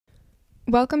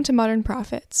Welcome to Modern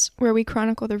Prophets, where we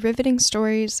chronicle the riveting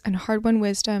stories and hard-won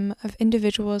wisdom of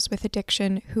individuals with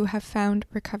addiction who have found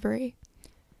recovery.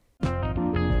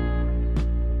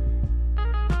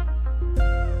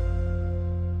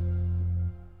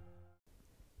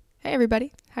 Hey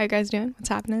everybody, how you guys doing? What's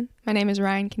happening? My name is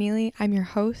Ryan Keneally. I'm your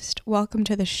host. Welcome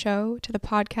to the show, to the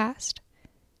podcast.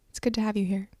 It's good to have you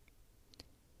here.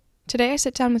 Today I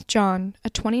sit down with John, a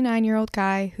 29-year-old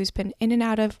guy who's been in and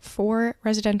out of 4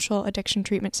 residential addiction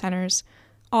treatment centers,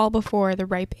 all before the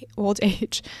ripe old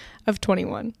age of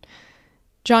 21.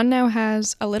 John now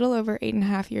has a little over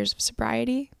 8.5 years of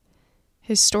sobriety.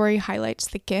 His story highlights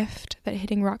the gift that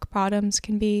hitting rock bottoms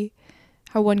can be,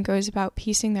 how one goes about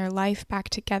piecing their life back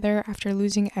together after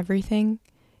losing everything,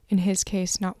 in his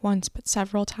case not once but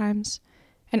several times,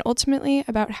 and ultimately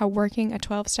about how working a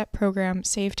 12-step program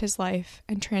saved his life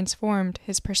and transformed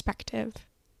his perspective.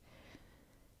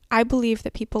 I believe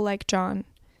that people like John,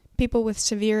 people with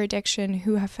severe addiction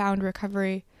who have found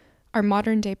recovery, are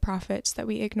modern-day prophets that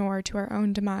we ignore to our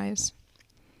own demise.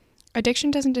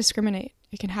 Addiction doesn't discriminate.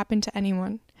 It can happen to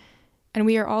anyone. And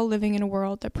we are all living in a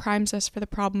world that primes us for the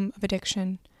problem of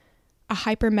addiction, a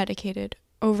hyper-medicated,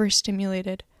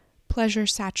 overstimulated,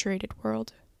 pleasure-saturated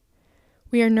world.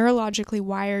 We are neurologically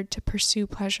wired to pursue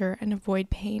pleasure and avoid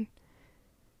pain.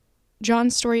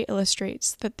 John's story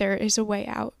illustrates that there is a way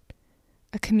out,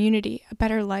 a community, a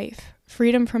better life,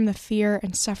 freedom from the fear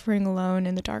and suffering alone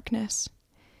in the darkness.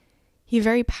 He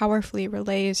very powerfully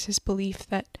relays his belief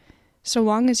that so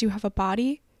long as you have a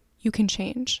body, you can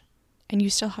change, and you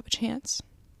still have a chance.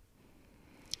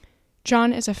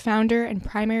 John is a founder and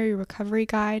primary recovery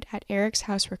guide at Eric's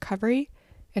House Recovery,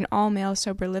 an all-male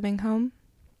sober living home.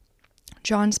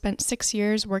 John spent 6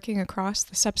 years working across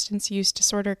the substance use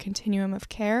disorder continuum of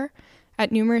care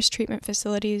at numerous treatment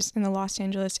facilities in the Los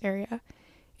Angeles area,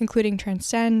 including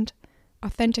Transcend,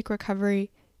 Authentic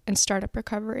Recovery, and Startup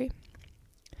Recovery.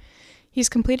 He's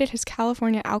completed his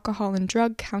California alcohol and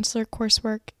drug counselor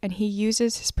coursework, and he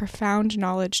uses his profound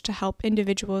knowledge to help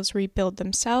individuals rebuild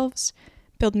themselves,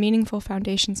 build meaningful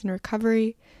foundations in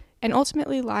recovery, and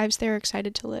ultimately lives they're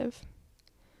excited to live.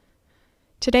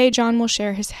 Today, John will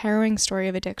share his harrowing story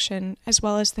of addiction, as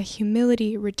well as the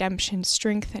humility, redemption,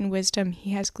 strength, and wisdom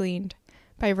he has gleaned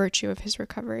by virtue of his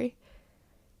recovery.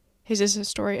 His is a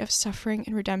story of suffering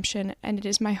and redemption, and it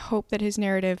is my hope that his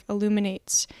narrative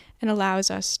illuminates and allows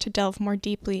us to delve more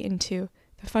deeply into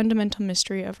the fundamental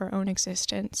mystery of our own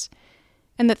existence,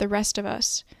 and that the rest of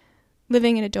us,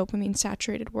 living in a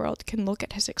dopamine-saturated world, can look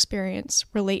at his experience,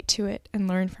 relate to it, and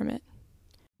learn from it.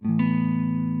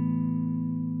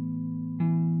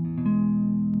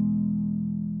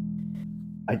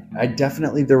 I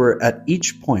definitely, there were at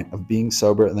each point of being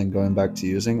sober and then going back to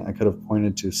using, I could have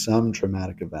pointed to some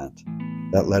traumatic event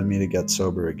that led me to get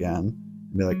sober again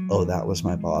and be like, oh, that was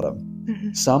my bottom.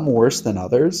 Mm-hmm. Some worse than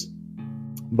others,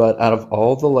 but out of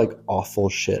all the awful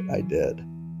shit I did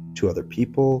to other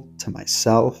people, to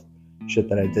myself, shit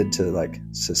that I did to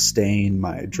sustain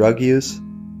my drug use,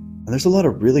 and there's a lot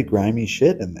of really grimy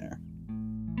shit in there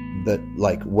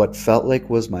that what felt like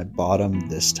was my bottom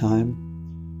this time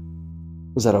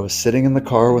was that I was sitting in the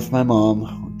car with my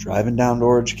mom, driving down to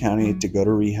Orange County to go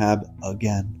to rehab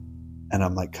again. And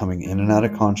I'm coming in and out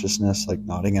of consciousness,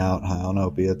 nodding out, high on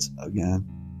opiates again.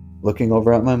 Looking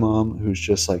over at my mom, who's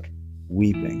just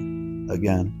weeping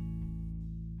again.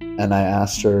 And I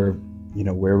asked her,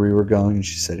 where we were going. And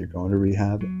she said, you're going to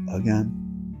rehab again.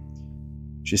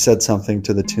 She said something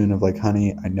to the tune of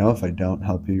honey, I know if I don't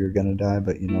help you, you're going to die.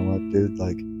 But you know what, dude?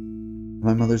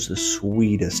 My mother's the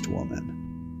sweetest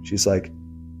woman. She's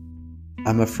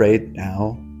I'm afraid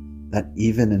now that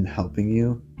even in helping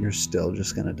you, you're still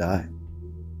just going to die.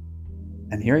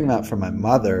 And hearing that from my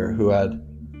mother, who had,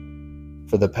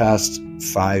 for the past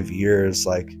 5 years,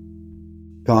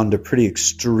 gone to pretty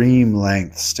extreme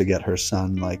lengths to get her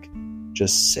son,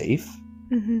 just safe,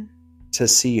 mm-hmm. to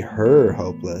see her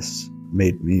hopeless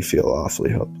made me feel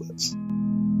awfully hopeless.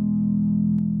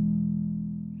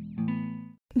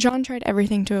 John tried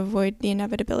everything to avoid the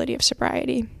inevitability of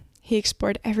sobriety. He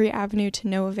explored every avenue to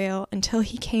no avail until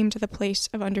he came to the place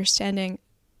of understanding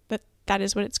that that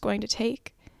is what it's going to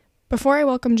take. Before I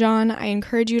welcome John, I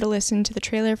encourage you to listen to the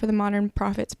trailer for the Modern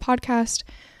Prophets podcast,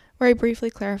 where I briefly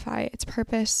clarify its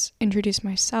purpose, introduce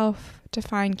myself,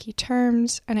 define key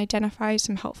terms, and identify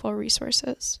some helpful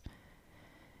resources.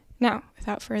 Now,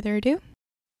 without further ado,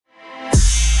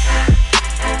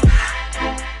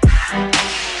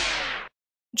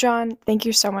 John, thank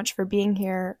you so much for being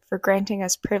here, for granting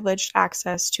us privileged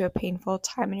access to a painful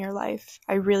time in your life.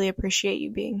 I really appreciate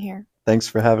you being here. Thanks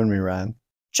for having me, Ryan.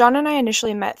 John and I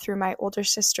initially met through my older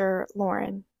sister,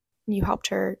 Lauren. You helped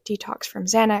her detox from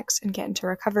Xanax and get into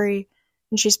recovery,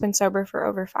 and she's been sober for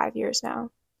over 5 years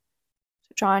now.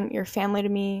 So John, you're family to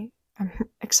me. I'm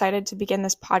excited to begin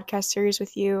this podcast series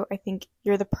with you. I think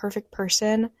you're the perfect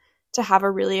person to have a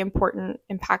really important,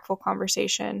 impactful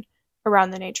conversation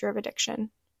around the nature of addiction.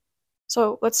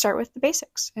 So let's start with the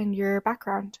basics and your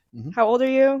background. How old are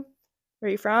you? Where are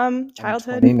you from?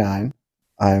 Childhood? I'm 29.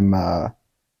 I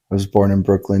was born in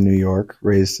Brooklyn, New York,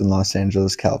 raised in Los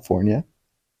Angeles, California.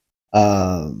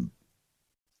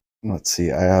 Let's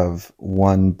see, I have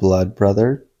one blood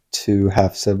brother, 2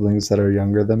 half siblings that are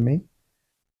younger than me.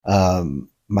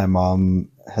 My mom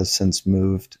has since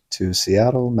moved to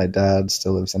Seattle. My dad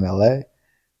still lives in LA. And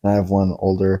I have one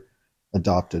older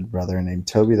adopted brother named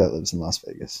Toby that lives in Las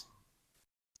Vegas.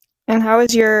 And how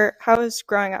was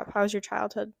growing up? How was your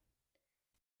childhood?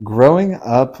 Growing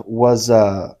up was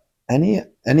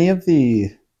any of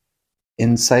the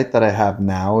insight that I have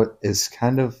now is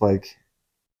kind of like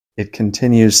it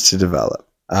continues to develop.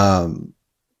 You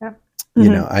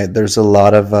know, there's a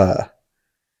lot of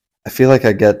I feel like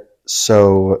I get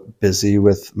so busy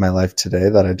with my life today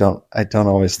that I don't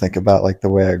always think about like the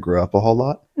way I grew up a whole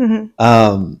lot.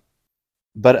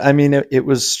 But I mean, it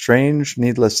was strange,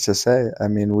 needless to say. I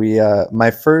mean,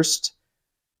 my first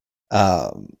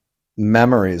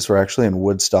memories were actually in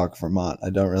Woodstock, Vermont. I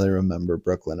don't really remember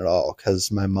Brooklyn at all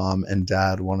because my mom and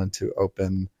dad wanted to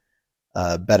open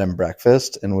a bed and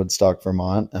breakfast in Woodstock,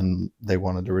 Vermont, and they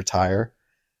wanted to retire.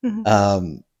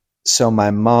 So my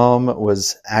mom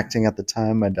was acting at the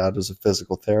time. My dad was a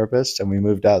physical therapist, and we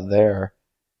moved out there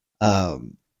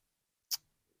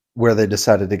where they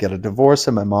decided to get a divorce,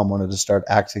 and my mom wanted to start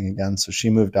acting again. So she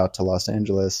moved out to Los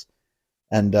Angeles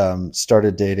and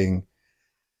started dating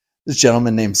this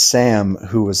gentleman named Sam,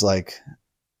 who was like,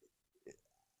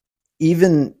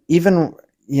 even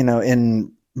you know,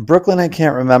 in Brooklyn, I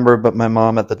can't remember, but my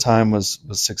mom at the time was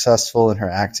successful in her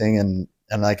acting and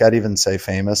like I'd even say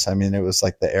famous. I mean, it was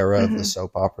like the era of the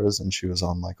soap operas, and she was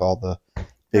on like all the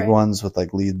big ones with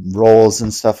like lead roles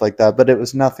and stuff like that. But it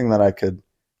was nothing that I could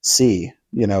see,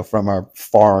 you know, from our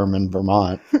farm in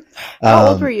Vermont. How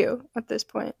old were you at this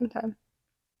point in time?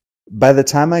 By the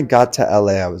time I got to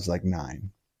LA, I was like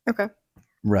 9. Okay.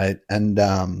 Right. And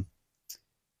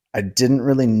I didn't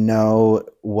really know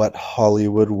what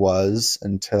Hollywood was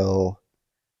until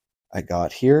I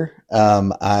got here.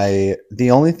 The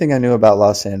only thing I knew about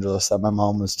Los Angeles that my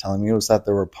mom was telling me was that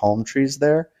there were palm trees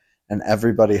there and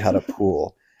everybody had a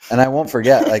pool. And I won't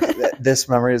forget, like this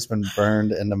memory has been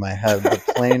burned into my head. The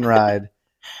plane ride,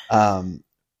 you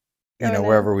know,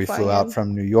 wherever we flew out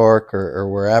from New York or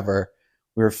wherever,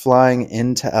 we were flying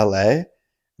into LA,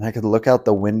 and I could look out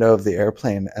the window of the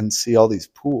airplane and see all these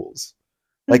pools.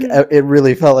 Like it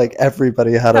really felt like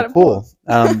everybody had a pool.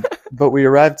 But we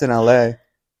arrived in LA,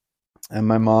 and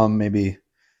my mom, maybe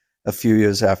a few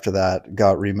years after that,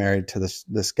 got remarried to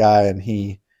this guy, and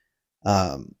he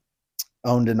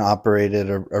owned and operated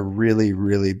a really,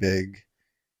 really big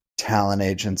talent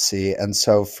agency. And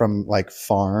so from like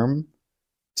farm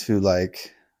to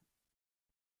like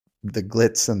the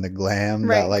glitz and the glam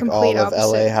that like all of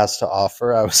LA has to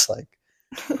offer, I was like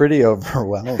pretty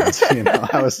overwhelmed. You know,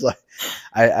 I was like,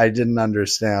 I didn't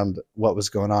understand what was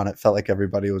going on. It felt like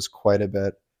everybody was quite a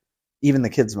bit, even the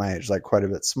kids my age, like quite a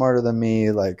bit smarter than me,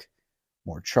 like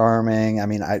more charming. I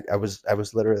mean, I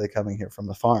was literally coming here from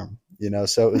the farm, you know,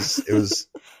 so it was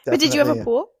But did you have a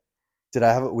pool?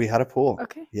 We had a pool.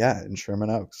 Okay. Yeah, in Sherman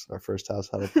Oaks. Our first house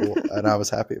had a pool, and I was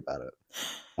happy about it.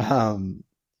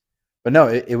 But no,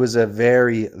 it was a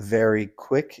very, very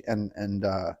quick and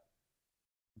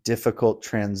difficult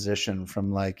transition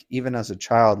from like, even as a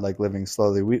child, like living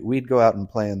slowly, we'd go out and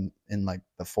play in like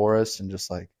the forest and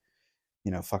just like,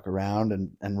 you know, fuck around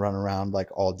and run around like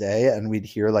all day. And we'd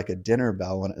hear like a dinner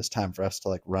bell when it was time for us to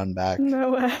like run back.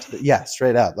 No way. Yeah,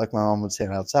 straight out. Like my mom would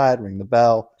stand outside, ring the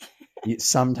bell.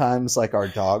 Sometimes like our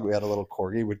dog, we had a little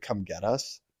corgi, would come get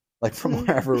us like from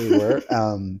wherever we were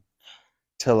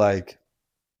to like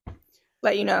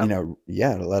let you know,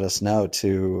 yeah, to let us know,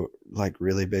 to like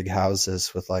really big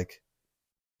houses with like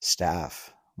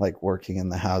staff like working in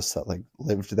the house that like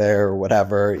lived there or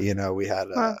whatever. You know, we had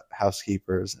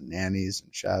housekeepers and nannies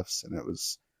and chefs, and it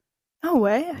was no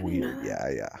way weird. Yeah,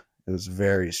 it was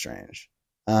very strange.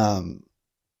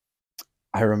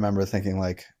 I remember thinking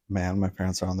like, man, my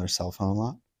parents are on their cell phone a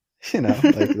lot. You know,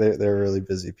 like they're really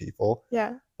busy people.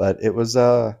 Yeah. But it was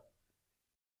a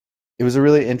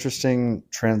really interesting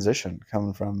transition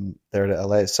coming from there to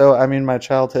LA. So, I mean, my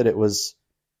childhood, it was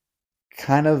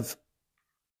kind of,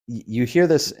 you hear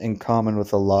this in common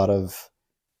with a lot of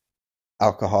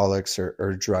alcoholics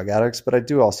or drug addicts, but I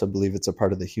do also believe it's a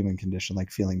part of the human condition,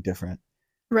 like feeling different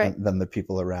Right. than the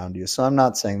people around you. So I'm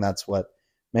not saying that's what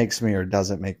makes me or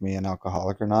doesn't make me an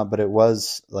alcoholic or not, but it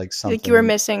was like Like you were something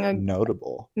missing a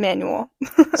notable. manual.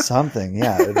 Something,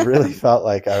 yeah. It really felt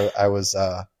like I was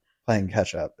playing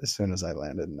catch up as soon as I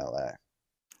landed in LA.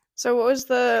 So what was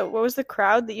the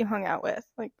crowd that you hung out with?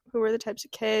 Like who were the types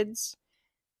of kids?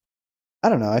 I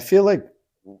don't know. I feel like,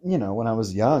 when I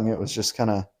was young, it was just kind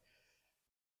of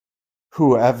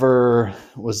whoever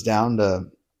was down to.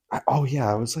 Oh yeah,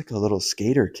 I was like a little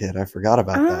skater kid. I forgot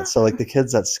about that. So like Ah, the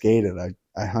kids that skated,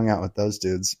 I hung out with those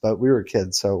dudes, but we were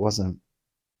kids, so it wasn't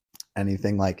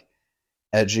anything like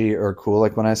edgy or cool.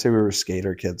 Like when I say we were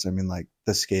skater kids, I mean like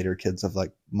the skater kids of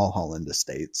like Mulholland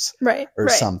Estates right, or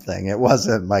right. something. It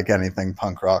wasn't like anything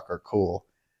punk rock or cool.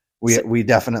 We So, we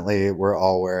definitely were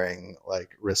all wearing like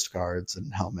wrist guards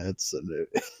and helmets, and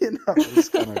it was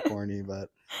kind of corny, but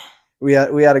we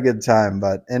had a good time.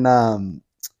 But in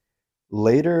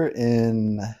later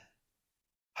in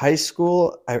high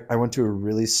school, I went to a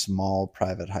really small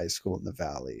private high school in the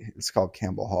valley. It's called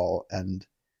Campbell Hall, and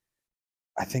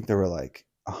I think there were like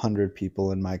 100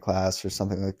 people in my class or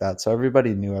something like that. So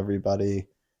everybody knew everybody.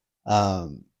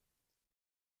 Um,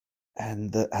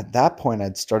 and at that point,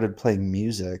 I'd started playing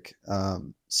music.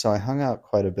 So I hung out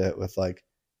quite a bit with like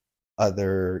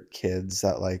other kids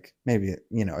that like maybe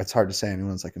it's hard to say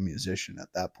anyone's like a musician at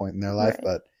that point in their life, right.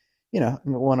 but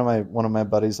one of my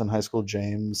buddies in high school,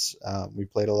 James, we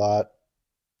played a lot.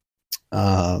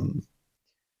 Um,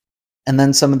 and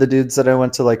then some of the dudes that I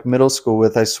went to like middle school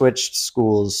with, I switched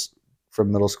schools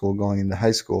from middle school going into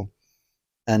high school,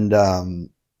 and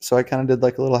so I kind of did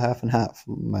like a little half and half.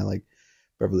 My like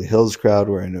Beverly Hills crowd,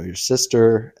 where I know your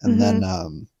sister, and then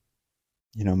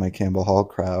Mhm. my Campbell Hall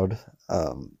crowd,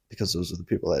 because those are the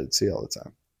people I'd see all the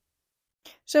time.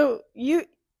 So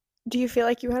do you feel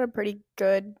like you had a pretty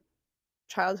good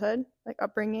childhood, like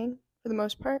upbringing for the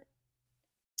most part?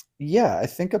 Yeah, I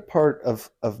think a part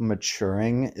of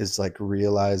maturing is like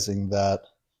realizing that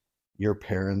your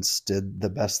parents did the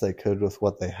best they could with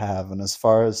what they have, and as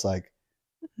far as like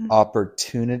Mhm.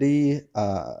 opportunity,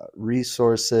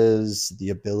 resources, the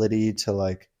ability to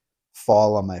like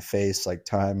fall on my face like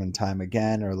time and time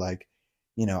again, or like,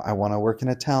 I want to work in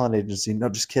a talent agency. No,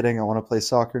 just kidding. I want to play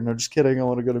soccer. No, just kidding. I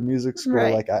want to go to music school.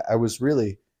 Right. Like I was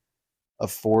really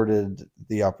afforded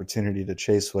the opportunity to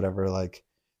chase whatever like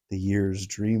the year's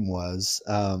dream was.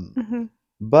 Mhm.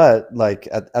 But like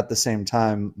at the same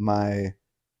time, my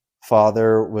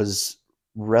father was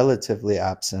relatively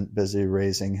absent, busy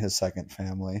raising his second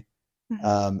family.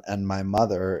 Mhm. And my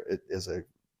mother is a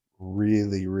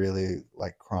really, really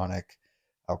like chronic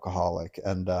alcoholic.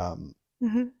 And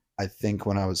Mhm. I think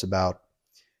when I was about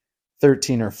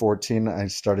 13 or 14, I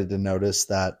started to notice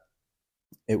that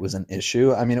it was an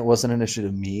issue. I mean, it wasn't an issue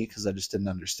to me because I just didn't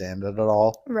understand it at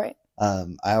all. Right.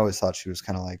 I always thought she was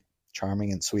kind of like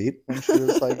charming and sweet when she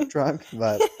was like drunk,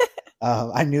 but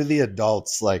I knew the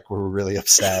adults like were really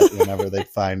upset whenever they'd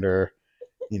find her,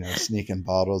 sneaking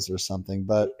bottles or something.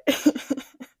 But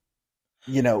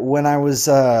when I was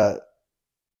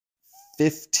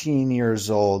 15 years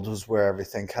old was where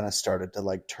everything kind of started to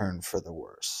like turn for the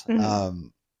worse.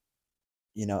 Mhm.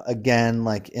 Again,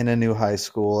 like in a new high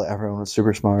school, everyone was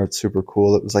super smart, super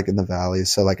cool. It was like in the valley.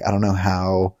 So like I don't know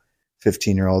how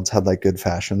 15-year-olds had like good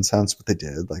fashion sense, but they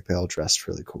did. Like they all dressed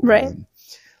really cool Right. and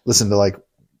listened to like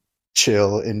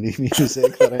chill indie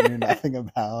music that I knew nothing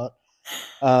about.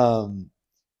 Um,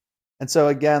 and so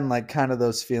again, like kind of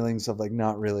those feelings of like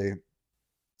not really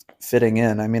fitting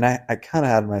in. I mean, I kind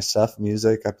of had my stuff,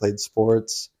 music. I played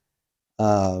sports.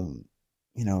 Um,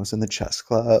 I was in the chess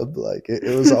club. Like it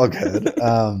was all good.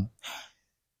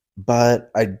 But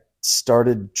I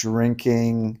started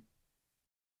drinking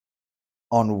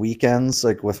on weekends,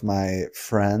 like with my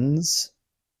friends.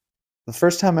 The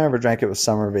first time I ever drank it was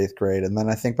summer of eighth grade, and then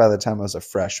I think by the time I was a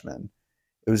freshman,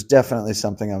 it was definitely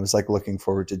something I was like looking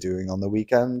forward to doing on the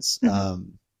weekends.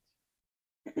 Mhm.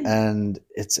 And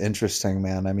it's interesting,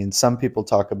 man. I mean, some people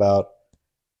talk about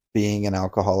being an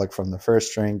alcoholic from the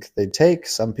first drink they take.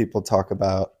 Some people talk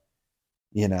about,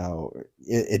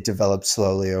 it develops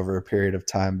slowly over a period of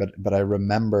time. But I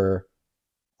remember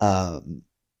um,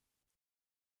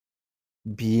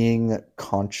 being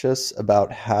conscious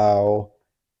about how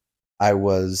I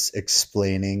was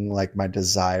explaining like my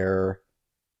desire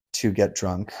to get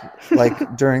drunk,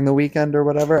 like during the weekend or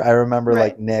whatever. I remember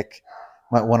Right. like Nick,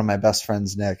 one of my best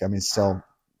friends, Nick. I mean, still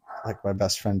like my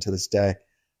best friend to this day.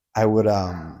 I would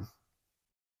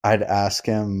I'd ask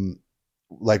him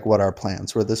like what our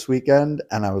plans were this weekend,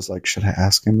 and I was like, should I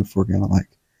ask him if we're gonna like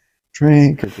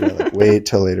drink or do I like wait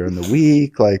till later in the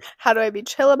week? Like, How do I be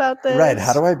chill about right,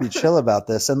 how this? do I be chill about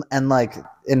this? And like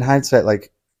in hindsight,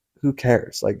 like who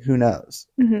cares? Like, who knows?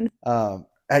 Mm-hmm.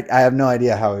 I have no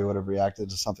idea how he would have reacted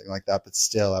to something like that, but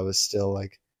still, I was still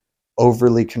like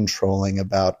overly controlling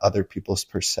about other people's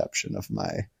perception of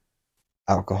my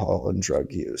alcohol and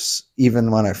drug use,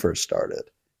 even when I first started.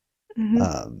 Mm-hmm.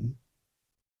 Um,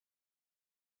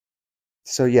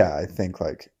 so yeah, I think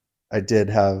like I did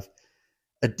have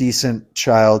a decent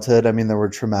childhood. I mean, there were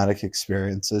traumatic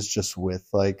experiences just with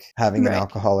like having an Right.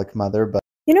 alcoholic mother, but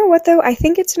You know what, though? I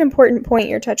think it's an important point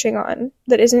you're touching on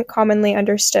that isn't commonly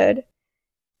understood.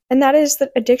 And that is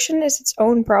that addiction is its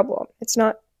own problem. It's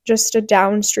not just a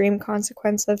downstream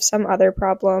consequence of some other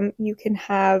problem. You can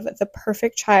have the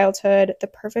perfect childhood, the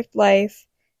perfect life,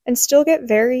 and still get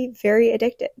very, very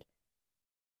addicted.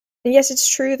 And yes, it's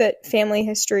true that family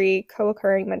history,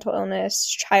 co-occurring mental illness,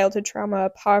 childhood trauma,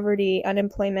 poverty,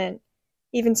 unemployment,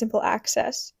 even simple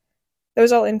access,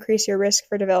 those all increase your risk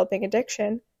for developing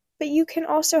addiction. But you can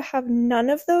also have none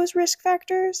of those risk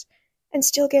factors and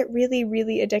still get really,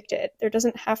 really addicted. There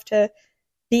doesn't have to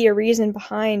be a reason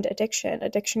behind addiction.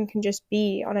 Addiction can just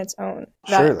be on its own.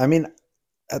 sure. I mean,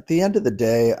 at the end of the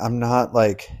day, I'm not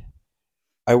like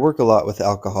I work a lot with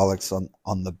alcoholics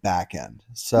on the back end.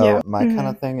 Yeah. So my kind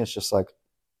of thing is just like,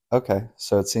 okay,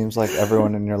 so it seems like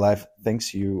everyone in your life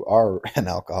thinks you are an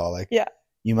alcoholic. Yeah.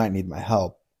 You might need my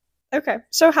help. Okay.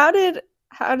 So how did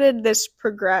this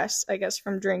progress, I guess,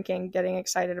 from drinking, getting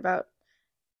excited about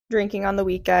drinking on the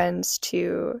weekends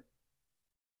to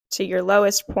your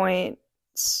lowest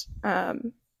points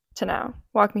to now?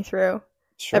 Walk me through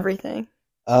Sure. everything.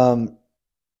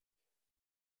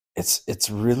 It's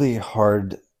really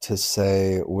hard to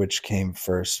say which came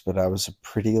first, but I was a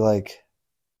pretty like,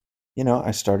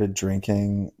 I started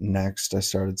drinking next. I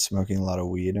started smoking a lot of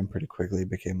weed and pretty quickly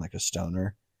became like a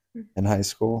stoner in high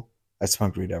school. I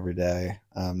smoked weed every day.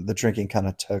 The drinking kind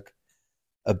of took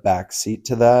a back seat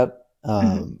to that.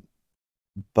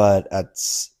 But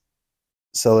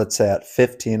so let's say at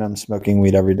 15, I'm smoking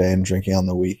weed every day and drinking on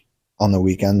the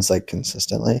weekends, like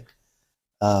consistently.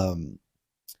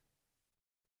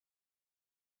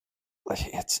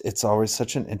 It's always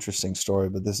such an interesting story,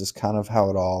 but this is kind of how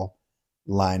it all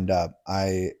lined up.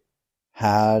 I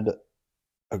had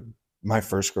my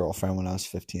first girlfriend when I was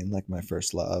 15, like my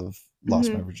first love,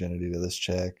 lost my virginity to this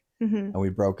chick, and we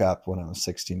broke up when I was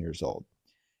 16 years old.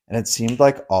 And it seemed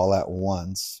like all at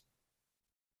once,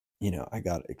 I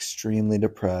got extremely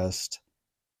depressed.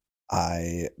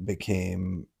 I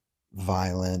became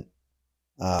violent.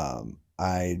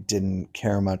 I didn't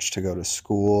care much to go to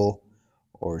school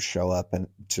or show up and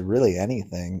to really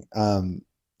anything.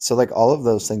 So like all of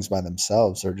those things by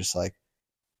themselves are just like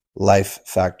life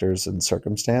factors and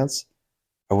circumstance.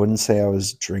 I wouldn't say I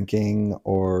was drinking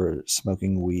or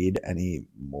smoking weed any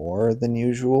more than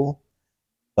usual,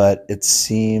 but it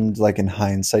seemed like in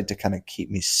hindsight to kind of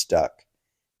keep me stuck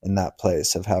in that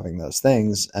place of having those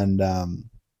things. And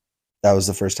that was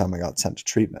the first time I got sent to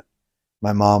treatment.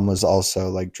 My mom was also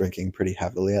like drinking pretty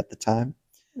heavily at the time.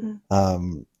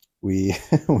 We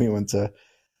we went to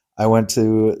I went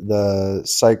to the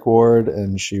psych ward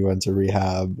and she went to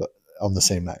rehab on the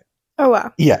same night. Oh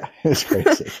wow. Yeah, it was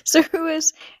crazy. So who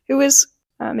was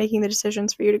making the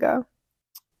decisions for you to go?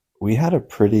 We had a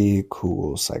pretty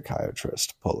cool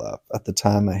psychiatrist pull up. At the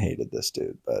time I hated this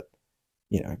dude, but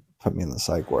put me in the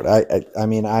psych ward. I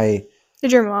mean,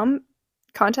 Did your mom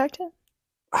contact him?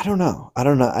 I don't know.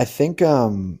 I think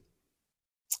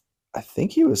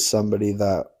he was somebody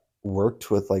that worked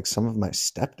with like some of my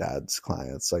stepdad's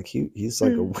clients. Like he's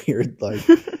like a weird like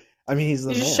I mean he's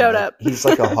the He just man. showed Like, up. He's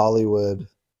like a Hollywood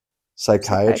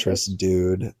psychiatrist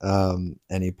dude. And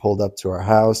he pulled up to our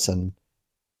house and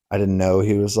I didn't know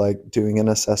he was like doing an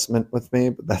assessment with me,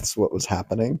 but that's what was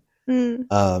happening.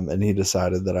 And he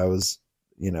decided that I was,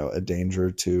 a danger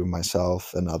to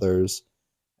myself and others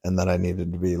and that I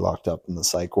needed to be locked up in the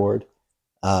psych ward.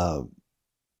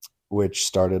 Which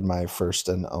started my first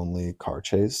and only car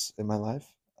chase in my life.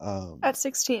 At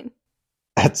 16.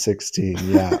 At 16,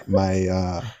 yeah.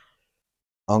 My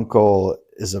uncle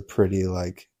is a pretty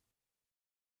like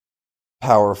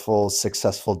powerful,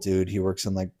 successful dude. He works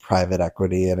in like private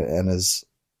equity and is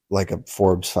like a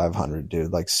Forbes 500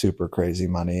 dude, like super crazy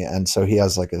money. And so he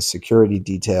has like a security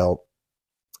detail.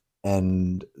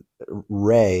 And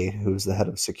Ray, who's the head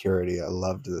of security, I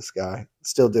loved this guy.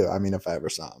 Still do. I mean, if I ever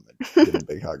saw him, I'd give him a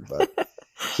big hug. But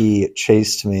he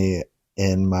chased me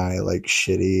in my like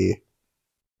shitty,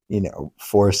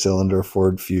 4-cylinder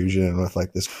Ford Fusion with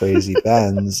like this crazy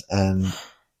Benz. And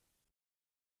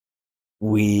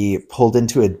we pulled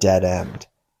into a dead end.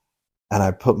 And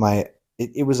I put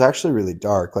it was actually really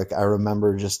dark. Like I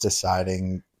remember just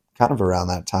deciding kind of around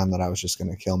that time that I was just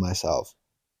going to kill myself.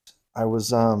 I was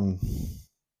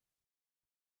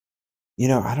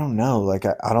I don't know. Like,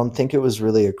 I don't think it was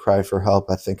really a cry for help.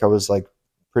 I think I was like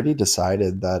pretty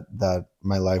decided that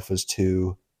my life was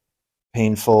too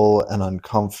painful and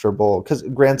uncomfortable. Because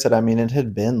granted, I mean, it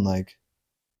had been like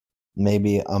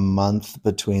maybe a month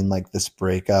between like this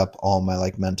breakup, all my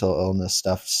like mental illness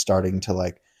stuff starting to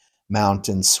like mount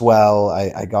and swell.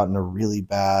 I got in a really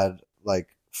bad like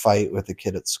fight with a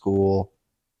kid at school.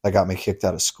 That got me kicked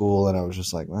out of school, and I was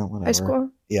just like, well, High whatever.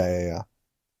 school? Yeah, yeah, yeah.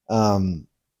 Um,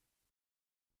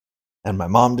 and my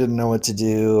mom didn't know what to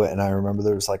do. And I remember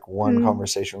there was like one Mm.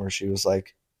 conversation where she was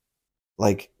like,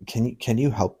 can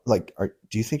you help? Like,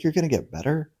 do you think you're gonna get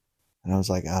better? And I was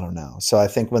like, I don't know. So I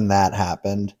think when that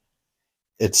happened,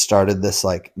 it started this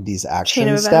like these Chain of action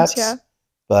events, yeah. steps.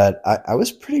 But I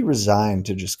was pretty resigned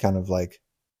to just kind of like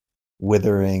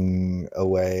withering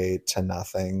away to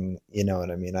nothing. You know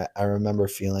what I mean? I remember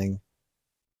feeling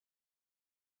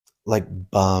like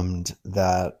bummed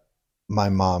that my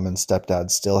mom and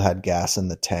stepdad still had gas in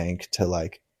the tank to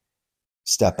like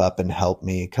step up and help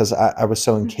me because I was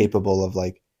so Hmm. incapable of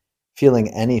like feeling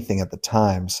anything at the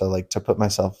time. So like to put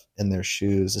myself in their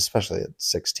shoes, especially at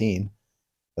 16,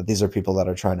 that these are people that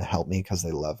are trying to help me because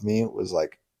they love me, was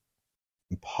like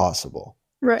impossible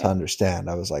to Right. understand.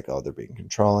 I was like, oh, they're being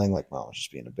controlling. Like, mom was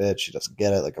just being a bitch. She doesn't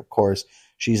get it. Like, of course,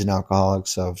 she's an alcoholic,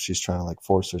 so she's trying to like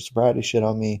force her sobriety shit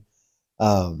on me.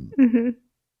 Um, Hmm.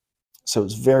 so it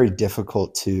was very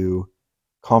difficult to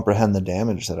comprehend the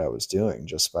damage that I was doing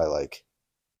just by like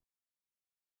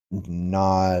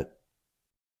not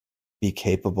be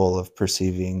capable of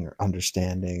perceiving or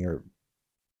understanding or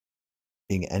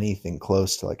being anything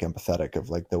close to like empathetic of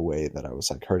like the way that I was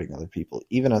like hurting other people,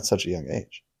 even at such a young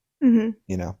age. Hmm.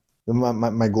 You know,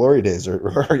 my glory days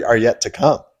are yet to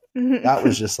come. That Hmm.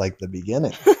 was just like the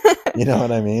beginning. You know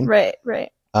what I mean? Right,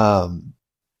 right. Um,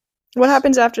 What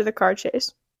happens after the car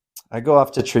chase? I go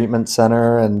off to treatment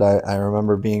center, and I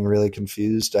remember being really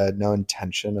confused. I had no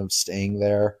intention of staying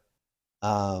there.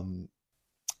 Um,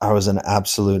 I was an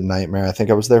absolute nightmare. I think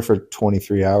I was there for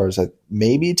 23 hours.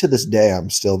 Maybe to this day, I'm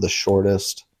still the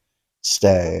shortest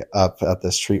stay up at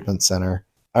this treatment center.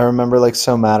 I remember like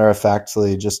so matter of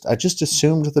factly, I just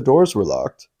assumed the doors were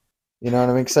locked. You know what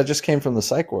I mean? Because I just came from the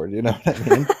psych ward. You know what I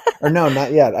mean? Or no,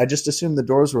 not yet. I just assumed the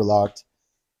doors were locked.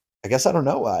 I guess I don't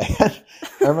know why.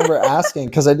 I remember asking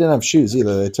because I didn't have shoes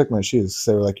either. They took my shoes.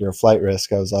 They were like, "You're a flight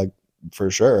risk." I was like, "For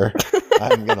sure,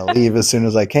 I'm gonna leave as soon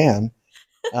as I can."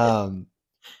 Um,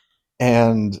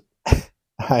 and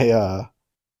I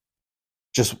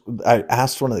just I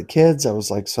asked one of the kids. I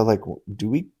was like, "So like, do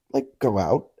we like go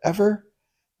out ever?"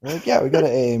 They're like, "Yeah, we go to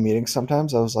AA meetings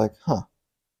sometimes." I was like, "Huh,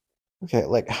 okay.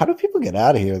 Like, how do people get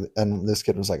out of here?" And this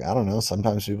kid was like, "I don't know.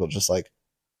 Sometimes people just like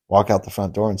walk out the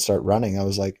front door and start running." I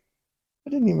was like, I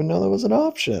didn't even know that was an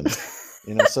option.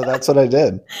 So that's what I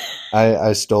did.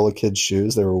 I stole a kid's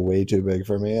shoes. They were way too big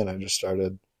for me, and I just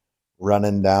started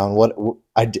running down.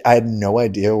 I had no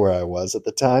idea where I was at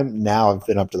the time. Now I've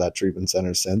been up to that treatment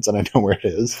center since, and I know where it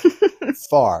is.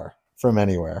 Far from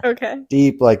anywhere, Okay.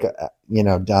 deep, like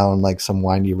down like some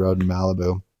windy road in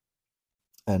Malibu,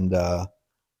 and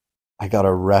I got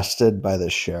arrested by the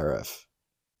sheriff,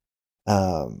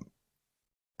 um,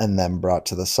 and then brought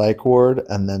to the psych ward,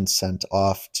 and then sent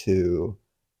off to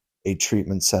a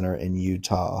treatment center in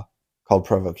Utah called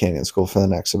Provo Canyon School for the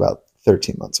next about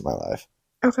 13 months of my life.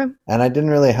 Okay. And I didn't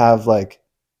really have like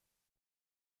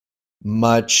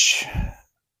much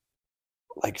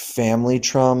like family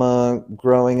trauma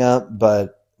growing up,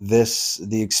 but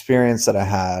the experience that I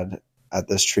had at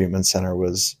this treatment center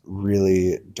was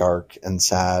really dark and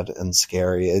sad and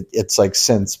scary. It's like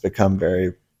since become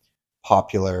very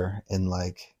popular in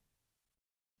like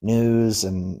news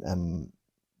and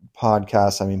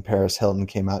podcasts. I mean, Paris Hilton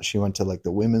came out. She went to like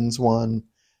the women's one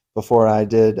before I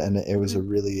did, and it was a Mhm.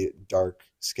 really dark,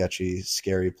 sketchy,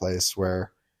 scary place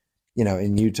where,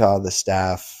 in Utah, the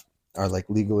staff are like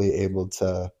legally able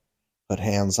to put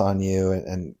hands on you.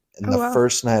 And Oh the wow.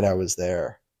 first night I was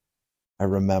there, I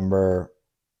remember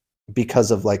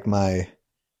because of like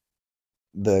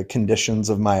the conditions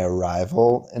of my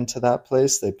arrival into that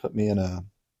place, they put me in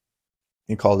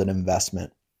you called it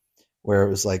investment, where it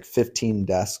was like 15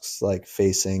 desks like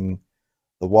facing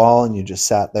the wall, and you just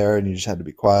sat there and you just had to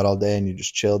be quiet all day and you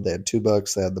just chilled. They had two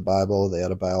books. They had the Bible. They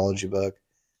had a biology book.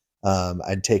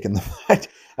 I'd taken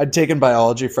I'd taken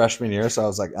biology freshman year, so I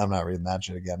was like, I'm not reading that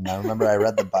shit again. And I remember I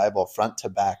read the Bible front to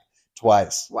back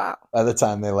twice Wow. by the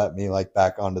time they let me like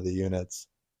back onto the units.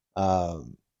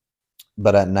 Um,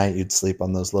 but at night you'd sleep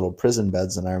on those little prison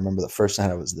beds, and I remember the first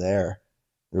night I was there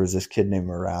was this kid named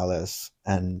Morales,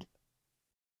 and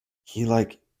he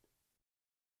like,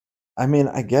 I mean,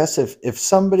 I guess if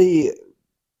somebody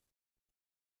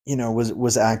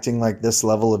was acting like this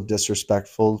level of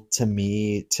disrespectful to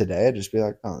me today, I'd just be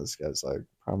like, oh, this guy's like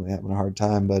probably having a hard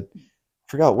time. But I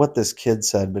forgot what this kid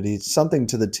said, but he's something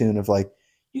to the tune of like,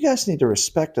 you guys need to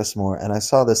respect us more. And I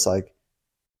saw this like,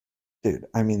 dude,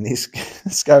 I mean, this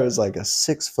guy was like a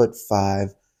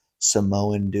 6'5"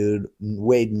 Samoan dude,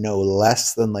 weighed no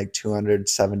less than like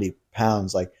 270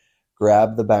 pounds, like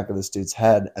grabbed the back of this dude's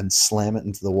head and slam it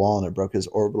into the wall, and it broke his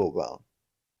orbital bone.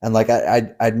 And like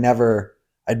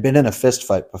I'd been in a fist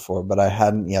fight before, but I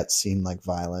hadn't yet seen like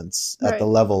violence at the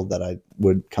Right. level that I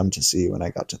would come to see when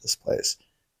I got to this place.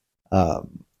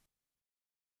 Um,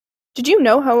 Did you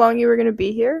know how long you were going to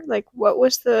be here? Like, what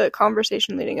was the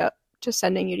conversation leading up to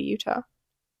sending you to Utah?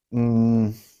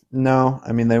 mm, no,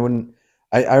 I mean they wouldn't.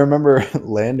 I remember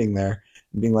landing there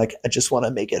and being like, I just want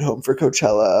to make it home for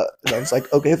Coachella, and I was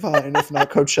like, okay, fine. If not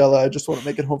Coachella, I just want to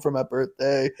make it home for my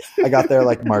birthday. I got there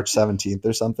like March 17th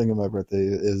or something, and my birthday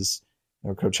is,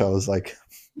 Coachella's like,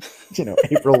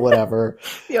 April whatever.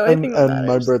 The only and thing that and my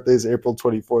matters. birthday is April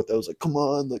 24th. I was like, come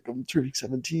on, like I'm turning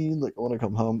 17, like I want to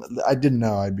come home. I didn't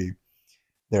know I'd be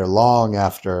there long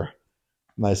after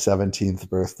my 17th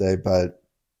birthday, but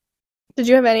Did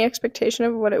you have any expectation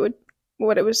of what it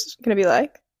was going to be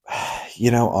like?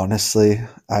 honestly,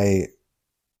 I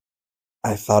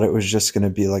thought it was just going to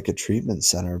be like a treatment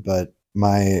center, but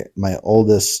my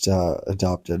oldest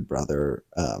adopted brother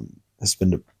has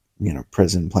been to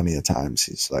prison plenty of times.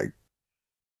 He's like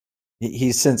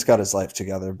he's since got his life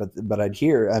together, but I'd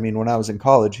hear, I mean, when I was in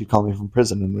college, he'd call me from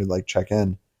prison and we'd like check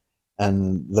in,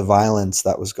 and the violence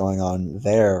that was going on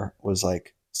there was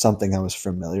like something I was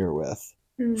familiar with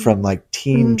from like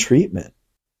teen treatment.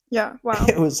 Yeah, wow.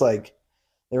 It was like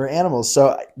they were animals.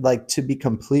 So like to be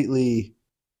completely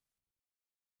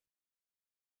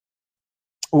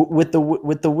with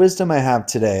the wisdom I have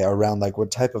today around like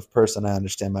what type of person I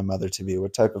understand my mother to be,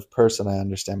 what type of person I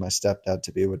understand my stepdad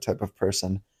to be, what type of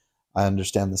person I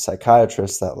understand the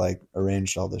psychiatrist that like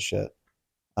arranged all this shit.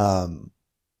 Um,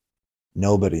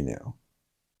 Nobody knew.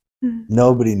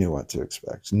 Nobody knew what to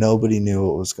expect. Nobody knew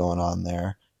what was going on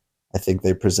there. I think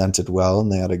they presented well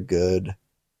and they had a good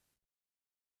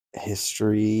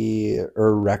history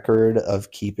or record of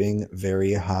keeping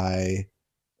very high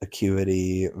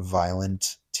acuity,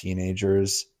 violent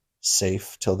teenagers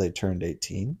safe till they turned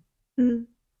 18.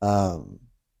 Um,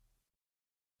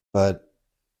 but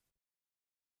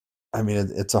I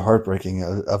mean, it's a heartbreaking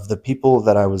of the people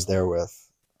that I was there with.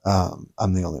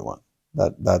 I'm the only one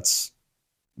that's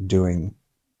doing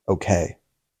okay.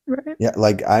 Right. Yeah,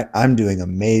 like I'm doing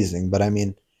amazing, but I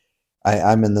mean,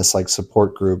 I'm in this like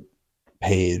support group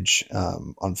page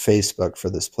on Facebook for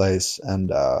this place,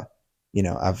 and I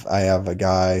have a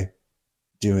guy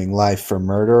doing life for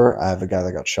murder. I have a guy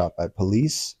that got shot by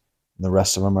police, and the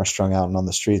rest of them are strung out and on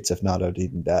the streets, if not out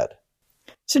even dead.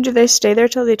 So do they stay there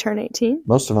till they turn 18?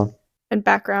 Most of them. And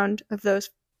background of those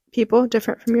people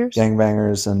different from yours?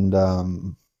 Gangbangers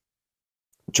and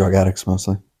drug addicts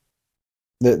mostly.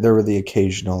 There were the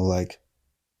occasional like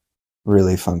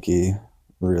really funky,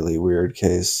 really weird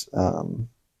case.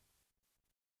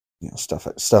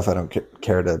 Stuff I don't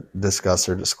care to discuss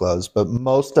or disclose, but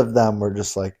most of them were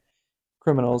just like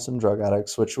criminals and drug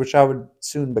addicts, which I would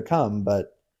soon become,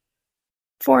 but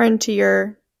Foreign to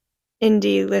your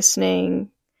indie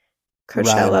listening,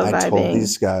 Coachella Ryan, I told vibing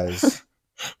these guys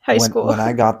high school. when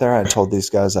I got there, I told these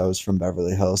guys I was from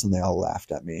Beverly Hills, and they all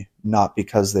laughed at me. Not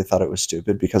because they thought it was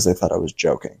stupid, because they thought I was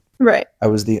joking. Right. I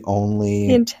was the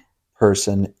only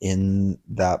person in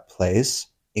that place,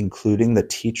 including the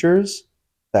teachers,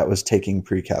 that was taking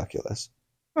pre-calculus.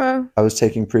 Wow. I was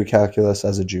taking pre-calculus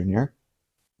as a junior,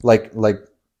 like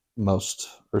most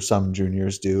or some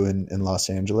juniors do in Los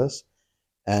Angeles.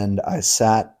 And I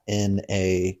sat in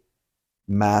a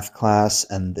math class,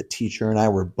 and the teacher and I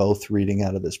were both reading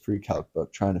out of this pre-calc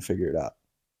book trying to figure it out.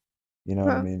 You know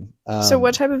what I mean? So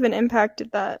what type of an impact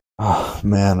did that? Oh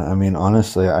man, I mean,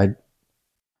 honestly, I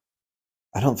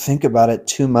don't think about it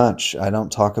too much. I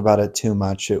don't talk about it too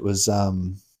much. It was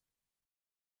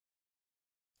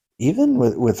even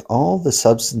with all the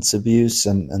substance abuse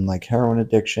and like heroin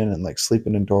addiction and like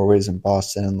sleeping in doorways in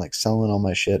Boston and like selling all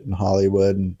my shit in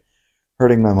Hollywood and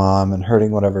hurting my mom and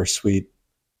hurting whatever sweet,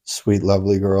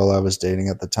 lovely girl I was dating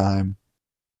at the time.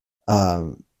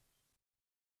 Man,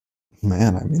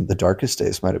 I mean, the darkest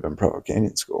days might have been Provo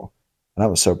Canyon School, and I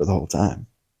was sober the whole time.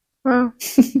 Wow.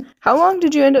 How long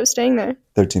did you end up staying there?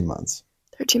 13 months.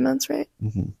 13 months, right?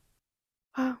 Mm-hmm.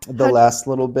 Wow. The last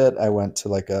little bit, I went to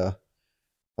like a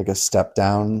step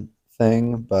down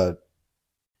thing, but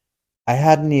I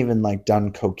hadn't even like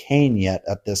done cocaine yet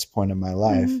at this point in my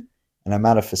life. And I'm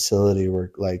at a facility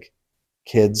where like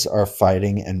kids are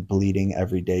fighting and bleeding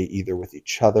every day, either with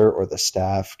each other or the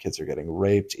staff. Kids are getting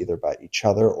raped either by each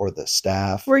other or the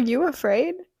staff. Were you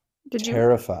afraid? Did you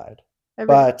Terrified. ever?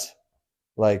 But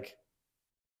like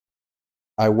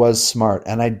I was smart,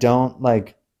 and I don't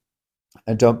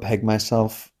peg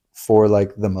myself for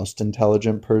like the most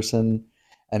intelligent person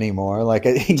anymore. Like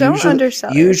Don't undersell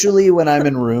yourself. usually when I'm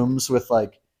in rooms with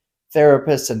like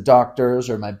therapists and doctors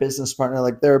or my business partner,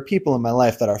 like there are people in my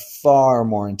life that are far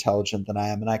more intelligent than I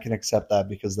am, and I can accept that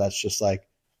because that's just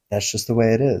the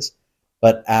way it is.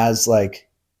 But as like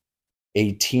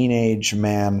a teenage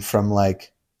man from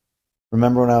like,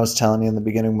 remember when I was telling you in the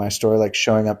beginning of my story, like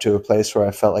showing up to a place where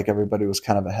I felt like everybody was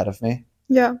kind of ahead of me?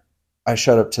 Yeah. I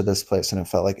showed up to this place and it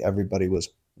felt like everybody was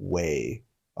way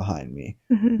behind me.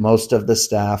 Mm-hmm. Most of the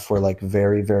staff were like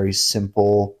very, very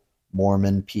simple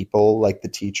Mormon people, like the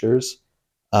teachers,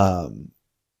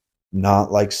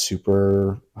 not like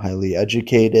super highly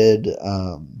educated.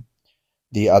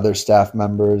 The other staff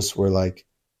members were like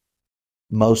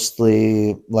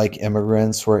mostly like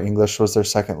immigrants where English was their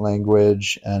second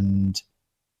language, and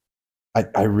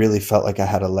I really felt like I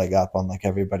had a leg up on like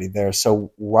everybody there.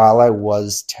 So while I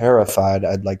was terrified,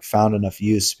 I'd like found enough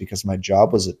use because my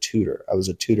job was a tutor. I was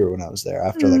a tutor when I was there.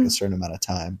 After like a certain amount of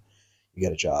time, you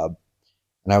get a job.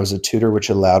 And I was a tutor, which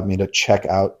allowed me to check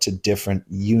out to different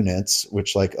units,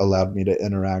 which like allowed me to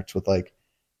interact with like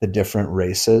the different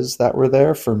races that were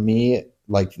there. For me,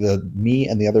 like me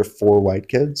and the other four white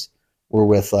kids were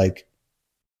with like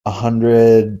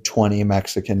 120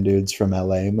 Mexican dudes from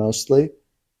LA mostly.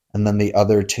 And then the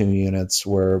other two units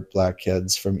were black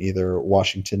kids from either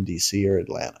Washington, D.C. or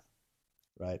Atlanta,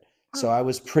 right? So I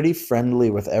was pretty friendly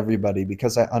with everybody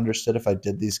because I understood if I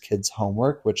did these kids'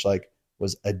 homework, which like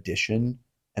was addition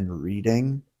and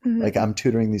reading, like I'm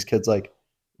tutoring these kids like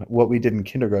what we did in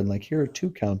kindergarten, like here are two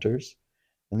counters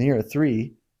and here are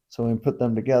three. So when we put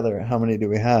them together, how many do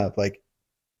we have? Like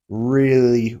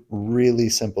really, really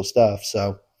simple stuff.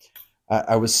 So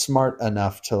I was smart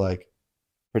enough to like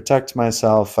protect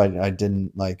myself. I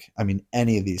didn't like, I mean,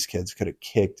 any of these kids could have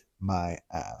kicked my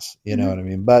ass. You know what I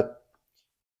mean? But,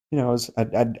 you know,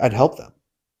 I'd help them.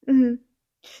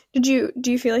 Mm-hmm.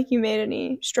 Do you feel like you made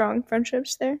any strong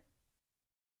friendships there?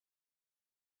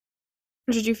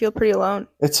 Or did you feel pretty alone?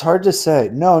 It's hard to say.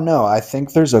 No. I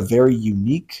think there's a very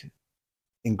unique,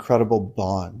 incredible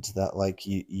bond that like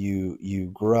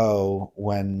you grow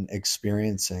when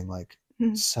experiencing like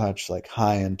such like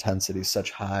high intensity,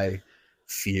 such high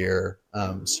fear,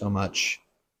 so much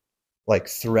like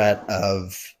threat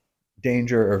of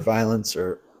danger or violence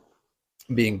or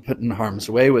being put in harm's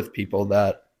way with people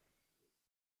that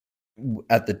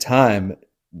at the time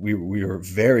we were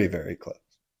very, very close.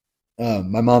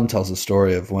 My mom tells a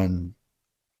story of when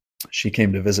she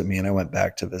came to visit me and I went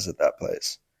back to visit that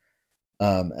place.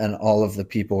 And all of the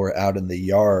people were out in the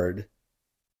yard,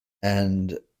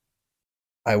 and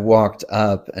I walked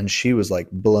up and she was like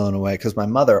blown away because my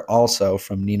mother also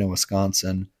from Neenah,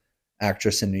 Wisconsin,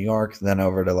 actress in New York, then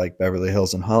over to like Beverly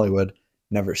Hills and Hollywood,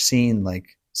 never seen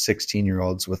like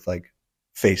 16-year-olds with like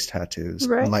face tattoos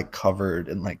and like covered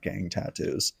in like gang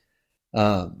tattoos.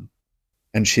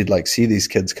 And she'd like see these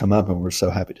kids come up and were so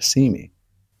happy to see me.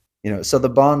 You know, so the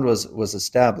bond was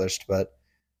established, but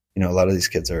you know, a lot of these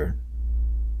kids are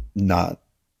not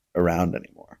around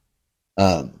anymore.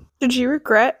 Did you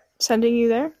regret sending you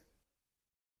there?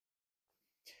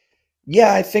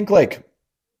 Yeah, I think like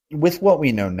with what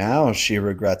we know now, she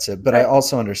regrets it, but I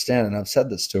also understand, and I've said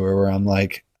this to her, where I'm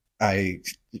like, I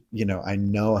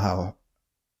know how,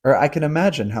 or I can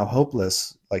imagine how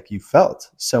hopeless like you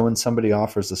felt. So when somebody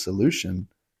offers a solution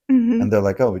and they're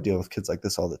like, oh, we deal with kids like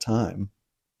this all the time,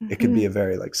 it could be a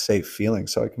very like safe feeling.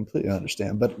 So I completely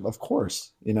understand. But of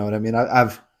course, you know what I mean?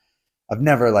 I've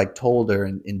never like told her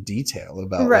in detail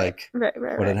about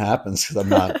what had happens because I'm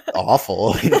not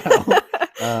awful, you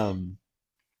know?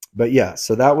 But yeah,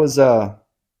 so that was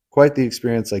quite the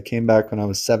experience. I came back when I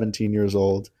was 17 years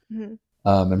old,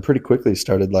 and pretty quickly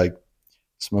started like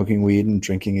smoking weed and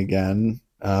drinking again.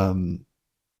 I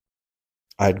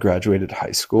had graduated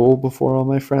high school before all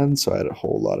my friends, so I had a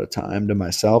whole lot of time to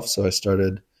myself. So I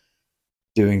started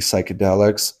doing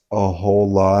psychedelics a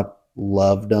whole lot.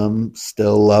 Loved them,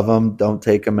 still love them. Don't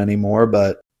take them anymore,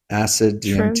 but acid,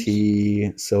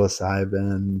 DMT,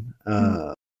 psilocybin.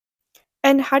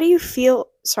 And how do you feel?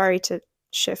 Sorry to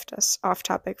shift us off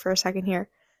topic for a second here.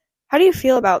 How do you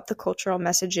feel about the cultural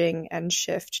messaging and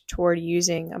shift toward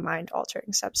using a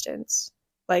mind-altering substance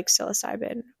like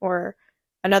psilocybin or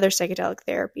another psychedelic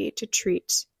therapy to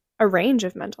treat a range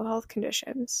of mental health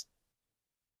conditions?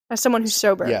 As someone who's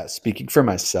sober. Yeah, speaking for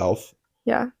myself.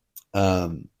 Yeah.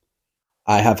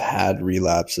 I have had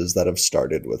relapses that have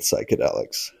started with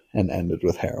psychedelics and ended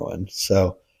with heroin.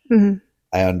 So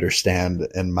I understand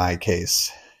in my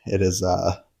case, it is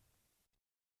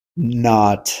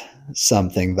not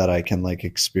something that I can like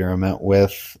experiment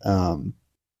with,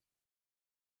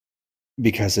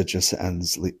 because it just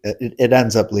it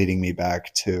ends up leading me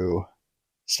back to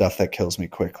stuff that kills me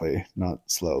quickly, not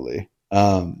slowly.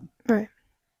 Right.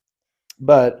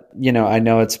 But I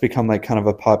know it's become like kind of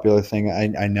a popular thing.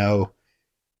 I know,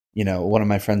 one of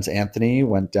my friends, Anthony,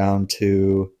 went down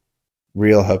to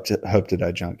real hope to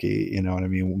die junkie. You know what I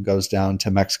mean? Goes down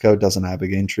to Mexico, does an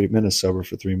Ibogaine treatment, is sober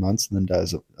for 3 months, and then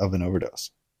dies of an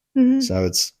overdose. So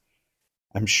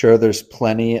I'm sure there's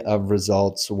plenty of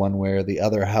results one way or the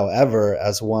other. However,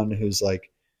 as one who's like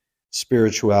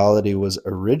spirituality was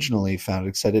originally founded,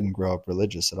 because I didn't grow up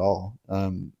religious at all.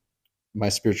 My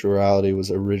spirituality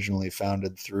was originally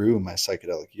founded through my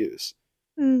psychedelic use.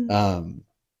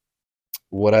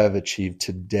 What I've achieved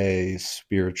today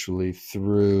spiritually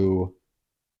through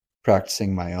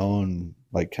practicing my own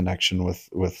like connection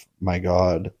with my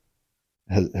God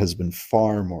has been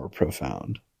far more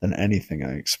profound than anything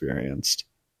I experienced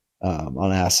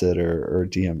on acid or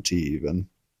DMT even,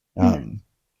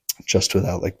 just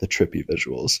without like the trippy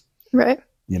visuals. Right.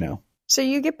 You know. So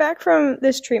you get back from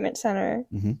this treatment center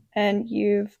and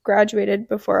you've graduated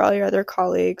before all your other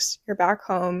colleagues. You're back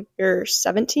home. You're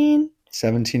 17?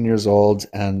 17 years old,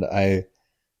 and I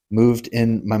moved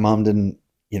in. My mom didn't,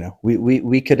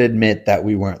 we could admit that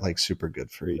we weren't like super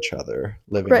good for each other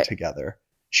living together.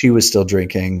 She was still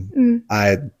drinking.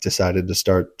 I decided to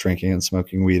start drinking and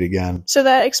smoking weed again. So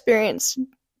that experience,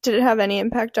 did it have any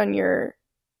impact on your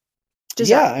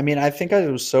desire? Yeah, I mean, I think I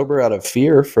was sober out of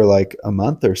fear for like a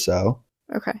month or so.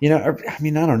 Okay. I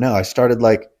mean, I don't know. I started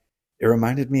like, it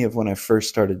reminded me of when I first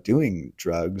started doing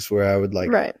drugs, where I would like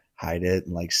hide it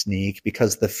and like sneak,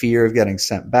 because the fear of getting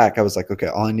sent back, I was like, okay,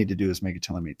 all I need to do is make it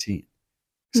till I'm 18.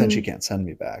 Because then she can't send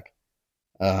me back.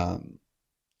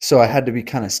 So I had to be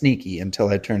kind of sneaky until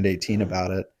I turned 18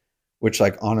 about it, which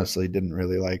like honestly didn't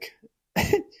really like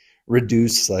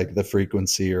reduce like the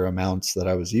frequency or amounts that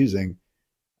I was using.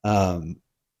 But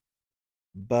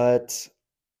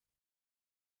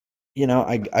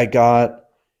I got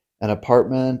an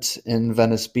apartment in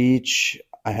Venice Beach.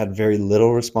 I had very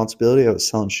little responsibility. I was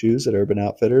selling shoes at Urban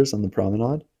Outfitters on the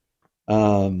promenade.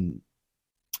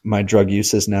 My drug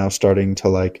use is now starting to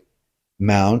like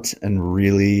mount and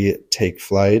really take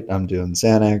flight. I'm doing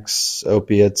Xanax,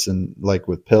 opiates, and like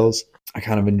with pills. I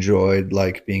kind of enjoyed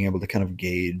like being able to kind of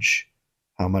gauge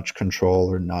how much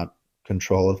control or not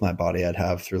control of my body I'd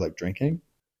have through like drinking.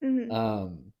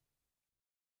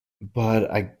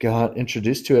 But I got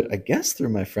introduced to it, I guess, through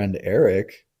my friend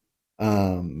Eric.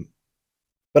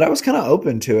 But I was kind of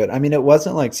open to it. I mean, it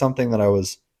wasn't like something that I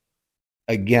was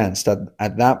against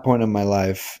at that point in my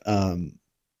life.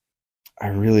 I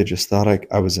really just thought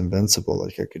I was invincible.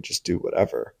 Like I could just do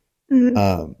whatever.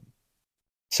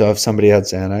 So if somebody had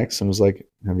Xanax and was like,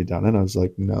 have you done it? I was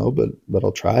like, no, but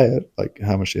I'll try it. Like,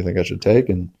 how much do you think I should take?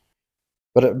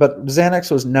 But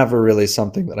Xanax was never really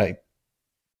something that I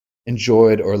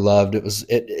enjoyed or loved.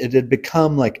 It had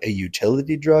become like a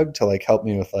utility drug to like help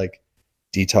me with like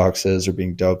detoxes or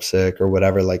being dope sick or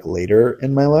whatever, like later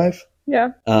in my life. Yeah.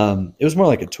 It was more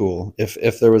like a tool.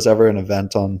 If there was ever an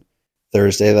event on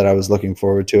Thursday that I was looking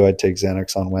forward to, I'd take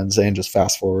Xanax on Wednesday and just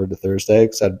fast forward to Thursday,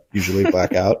 because I'd usually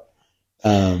black out.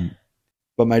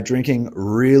 But my drinking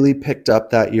really picked up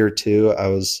that year too. I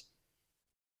was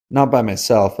not by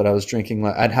myself, but I was drinking.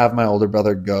 I'd have my older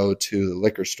brother go to the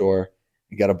liquor store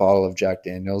and get a bottle of Jack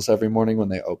Daniels every morning when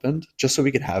they opened, just so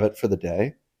we could have it for the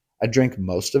day. I drank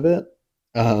most of it.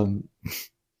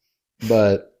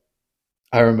 But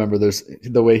I remember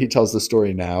the way he tells the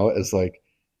story now is like,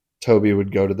 Toby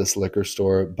would go to this liquor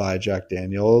store, buy Jack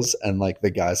Daniels, and like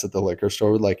the guys at the liquor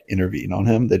store would like intervene on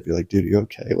him. They'd be like, dude, are you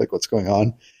okay? Like, what's going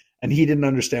on? And he didn't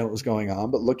understand what was going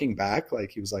on. But looking back, like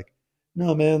he was like,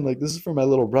 no, man, like this is for my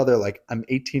little brother. Like I'm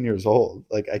 18 years old.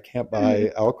 Like I can't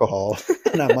buy alcohol.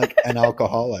 And I'm like an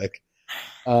alcoholic.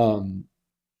 What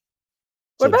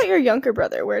about your younger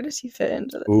brother? Where does he fit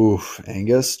into this? Oof,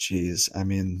 Angus, geez. I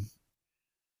mean,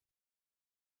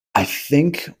 I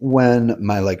think when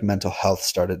my like mental health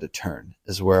started to turn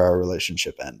is where our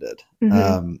relationship ended.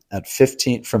 At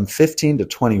 15, from 15 to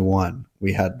 21,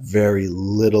 we had very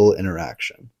little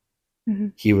interaction.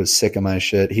 He was sick of my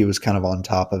shit. He was kind of on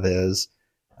top of his,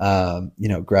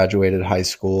 graduated high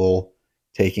school,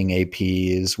 taking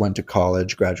APs, went to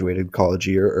college, graduated college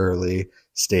a year early,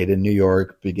 stayed in New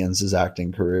York, begins his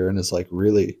acting career, and is like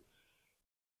really,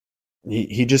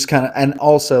 he just kind of, and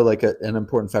also like an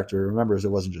important factor to remember is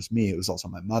it wasn't just me, it was also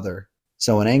my mother.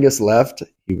 So when Angus left,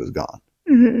 he was gone.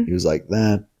 Mm-hmm. He was like,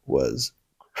 that was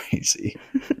crazy.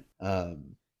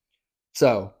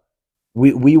 So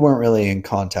we weren't really in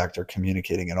contact or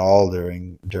communicating at all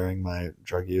during my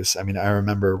drug use. I mean, I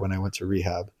remember when I went to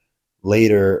rehab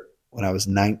later when I was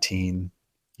 19,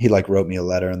 he like wrote me a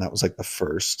letter, and that was like the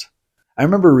first. I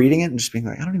remember reading it and just being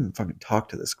like, I don't even fucking talk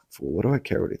to this fool. What do I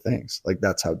care what he thinks? Like,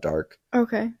 that's how dark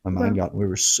Okay. my mind got. We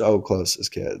were so close as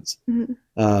kids.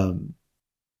 Mm-hmm.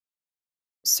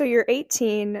 So you're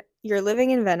 18, you're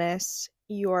living in Venice,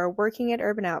 you're working at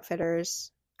Urban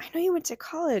Outfitters. I know you went to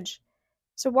college.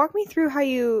 So walk me through how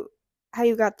you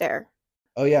got there.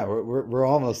 Oh yeah, we're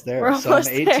almost there. We're So I'm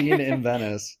almost 18 there. in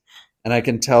Venice, and I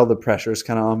can tell the pressure's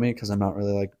kind of on me because I'm not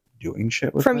really like doing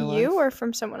shit with From my you life. or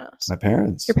from someone else? My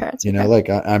parents. Your parents. You Okay. know, like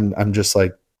I'm just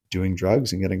like doing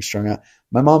drugs and getting strung out.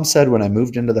 My mom said when I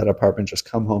moved into that apartment, just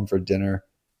come home for dinner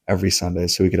every Sunday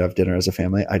so we could have dinner as a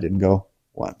family. I didn't go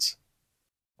once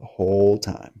the whole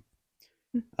time.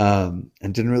 And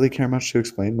didn't really care much to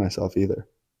explain myself either.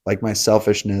 Like my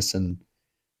selfishness and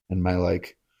my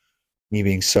like me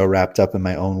being so wrapped up in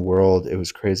my own world, it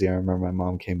was crazy. I remember my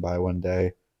mom came by one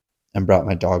day and brought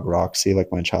my dog Roxy,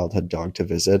 like my childhood dog, to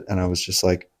visit, and I was just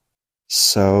like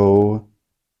so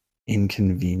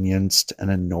inconvenienced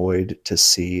and annoyed to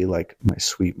see like my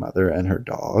sweet mother and her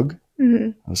dog.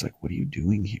 Mm-hmm. I was like, what are you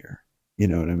doing here? You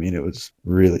know what I mean? It was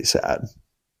really sad.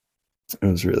 It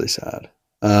was really sad.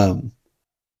 And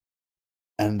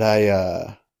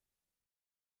I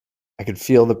could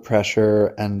feel the pressure,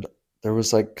 and there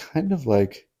was like kind of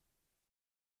like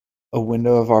a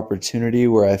window of opportunity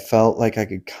where I felt like I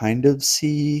could kind of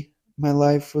see my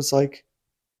life was like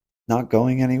not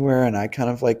going anywhere, and I kind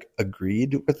of like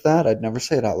agreed with that. I'd never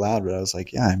say it out loud, but I was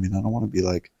like, yeah, I mean, I don't want to be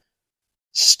like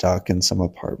stuck in some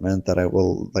apartment that I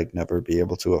will like never be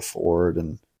able to afford,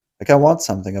 and like I want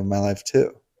something of my life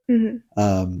too.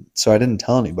 So I didn't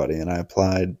tell anybody, and I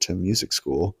applied to music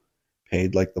school,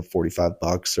 paid like the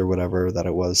 $45 or whatever that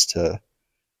it was to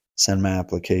send my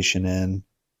application in.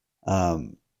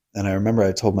 And I remember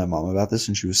I told my mom about this,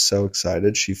 and she was so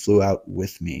excited. She flew out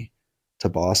with me to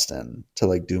Boston to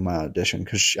like do my audition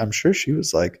because I'm sure she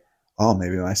was like, oh,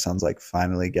 maybe my son's like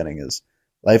finally getting his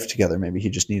life together. Maybe he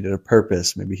just needed a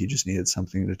purpose. Maybe he just needed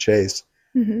something to chase.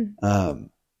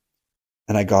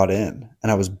 And I got in,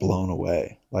 and I was blown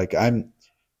away. Like I'm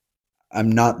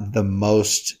not the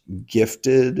most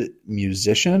gifted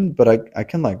musician, but I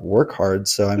can like work hard.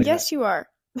 So I mean, yes, you are.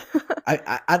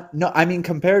 I no, I mean,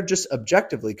 compared just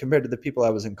objectively compared to the people I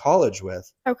was in college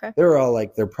with, Okay. they were all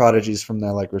like they're prodigies from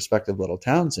their like respective little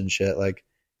towns and shit. Like,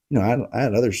 you know, I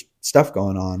had other stuff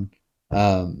going on.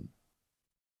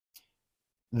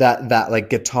 That like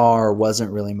guitar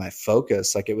wasn't really my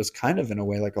focus. Like it was kind of in a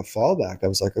way like a fallback. I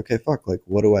was like, okay, fuck, like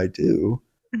what do I do?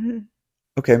 Mm-hmm.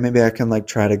 Okay, maybe I can like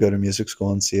try to go to music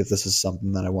school and see if this is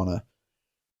something that I want to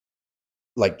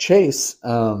like chase.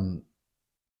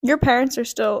 Your parents are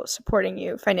still supporting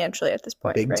you financially at this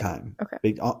point, Big right? time.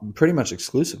 Okay. Pretty much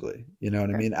exclusively. You know what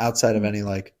I mean? Outside of any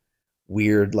like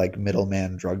weird like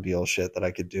middleman drug deal shit that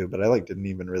I could do, but I like didn't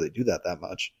even really do that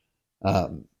much.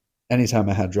 Anytime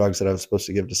I had drugs that I was supposed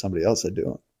to give to somebody else, I'd do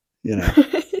them. You know,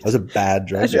 I was a bad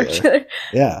drug dealer.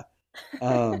 Yeah.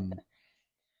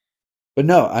 But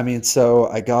no, I mean, so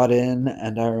I got in,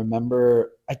 and I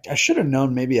remember I should have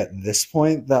known maybe at this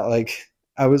point that like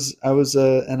I was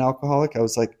an alcoholic. I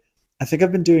was like, I think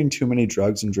I've been doing too many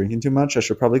drugs and drinking too much. I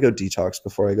should probably go detox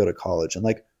before I go to college. And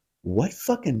like, what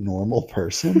fucking normal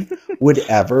person would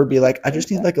ever be like, I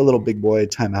just need like a little big boy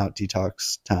timeout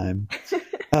detox time.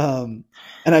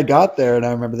 And I got there, and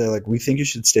I remember they're like, we think you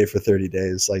should stay for 30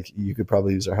 days. Like, you could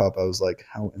probably use our help. I was like,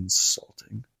 how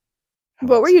insulting.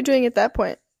 What were you doing at that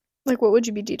point? Like, what would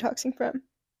you be detoxing from?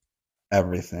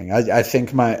 Everything. I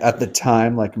think at the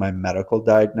time, like my medical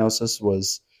diagnosis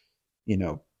was, you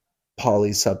know,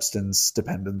 polysubstance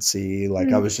dependency.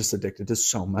 Like I was just addicted to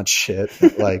so much shit.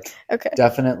 Like okay.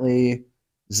 Definitely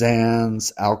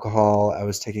Xans, alcohol. I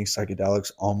was taking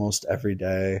psychedelics almost every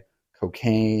day,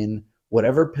 cocaine,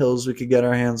 whatever pills we could get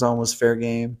our hands on was fair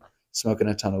game. Smoking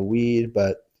a ton of weed,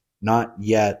 but not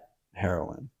yet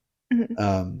heroin.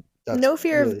 No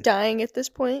fear of dying at this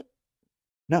point?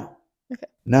 No. Okay.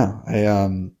 No. I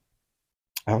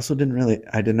also I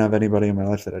didn't have anybody in my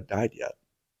life that had died yet.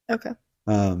 Okay.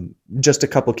 Just a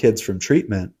couple kids from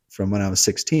treatment from when I was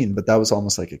 16, but that was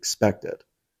almost like expected.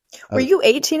 Were you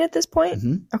 18 at this point?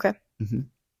 Mm-hmm. Okay.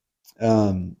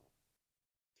 Mm-hmm.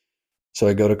 So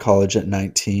I go to college at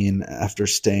 19 after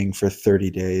staying for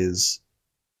 30 days.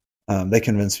 They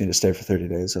convinced me to stay for 30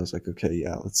 days. I was like, okay,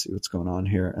 yeah, let's see what's going on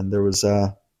here. And there was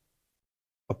a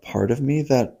part of me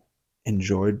that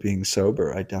enjoyed being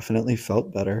sober. I definitely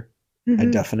felt better. I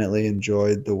Mm-hmm. definitely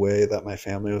enjoyed the way that my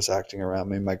family was acting around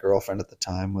me. My girlfriend at the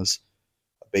time was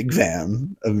a big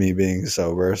fan of me being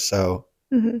sober. So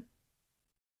Mm-hmm.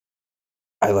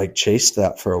 I like chased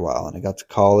that for a while, and I got to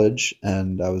college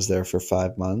and I was there for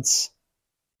 5 months.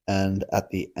 And at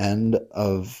the end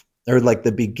of, or like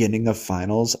the beginning of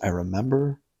finals, I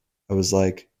remember I was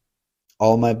like,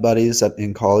 all my buddies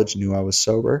in college knew I was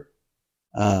sober.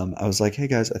 I was like, hey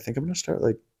guys, I think I'm gonna start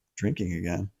like drinking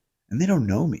again. And they don't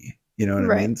know me. You know what I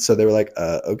Right. mean? So they were like,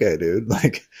 okay, dude,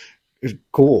 like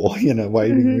cool, why are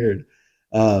you being Mm-hmm. weird?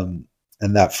 Um,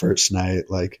 and that first night,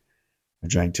 like I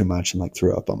drank too much and like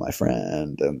threw up on my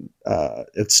friend, and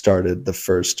it started the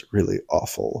first really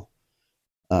awful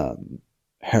um,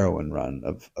 heroin run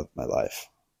of my life.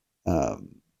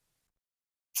 Um,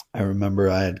 I remember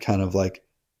I had kind of like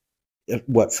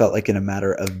what felt like in a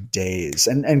matter of days.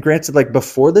 And granted, like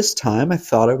before this time, I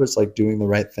thought I was like doing the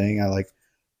right thing. I like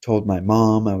told my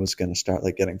mom I was gonna start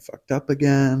like getting fucked up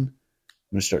again.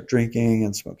 I'm gonna start drinking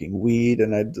and smoking weed,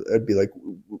 and I'd be like,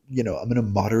 I'm gonna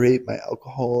moderate my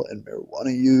alcohol and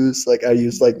marijuana use. Like I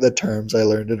use like the terms I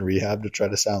learned in rehab to try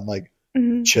to sound like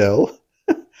Mm-hmm. chill.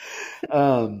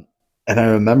 Um, and I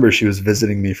remember she was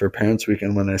visiting me for Parents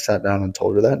Weekend when I sat down and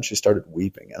told her that, and she started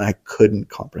weeping, and I couldn't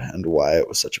comprehend why it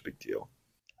was such a big deal.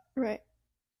 Right.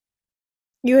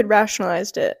 You had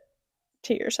rationalized it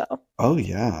to yourself. Oh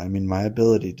yeah, I mean my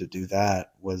ability to do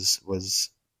that was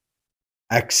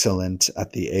excellent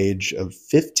at the age of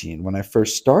 15 when I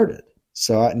first started.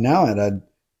 So now I'd had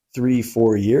 3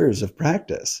 4 years of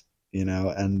practice,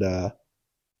 and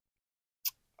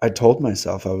I told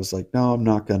myself I was like, no, I'm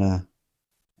not gonna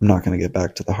get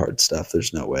back to the hard stuff.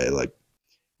 There's no way. Like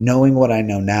knowing what I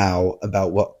know now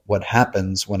about what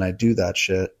happens when I do that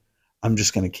shit, I'm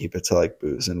just gonna keep it to like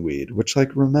booze and weed, which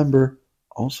like remember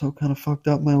also kind of fucked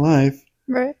up my life,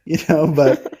 Right.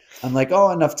 but I'm like,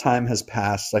 oh, enough time has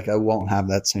passed. Like I won't have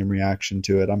that same reaction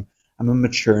to it. I'm a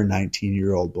mature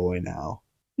 19-year-old boy now,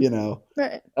 you know.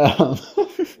 Right. Um,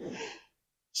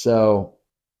 so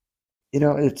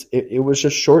it was a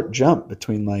short jump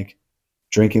between like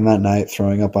drinking that night,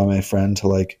 throwing up on my friend, to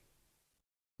like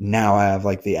now I have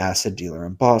like the acid dealer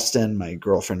in Boston. My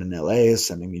girlfriend in LA is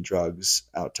sending me drugs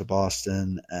out to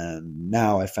Boston. And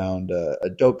now I found a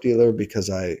dope dealer because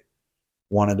I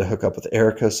wanted to hook up with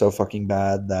Erica so fucking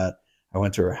bad that I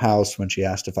went to her house when she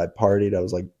asked if I partied. I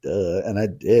was like, duh. And I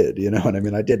did, you know what I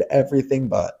mean? I did everything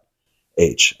but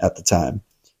H at the time.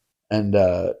 And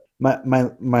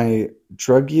my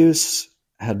drug use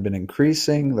had been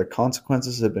increasing, the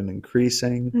consequences had been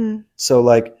increasing. Mm. So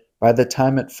like by the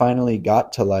time it finally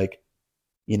got to like,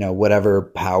 whatever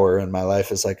power in my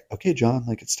life is like, okay, John,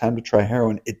 like it's time to try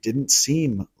heroin. It didn't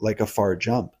seem like a far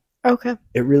jump. Okay.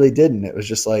 It really didn't. It was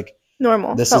just like,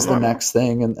 Normal. this Felt is the normal. next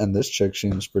thing. And this chick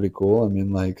seems pretty cool. I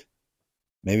mean, like,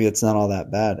 maybe it's not all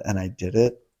that bad. And I did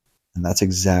it. And that's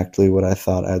exactly what I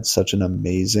thought. I had such an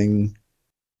amazing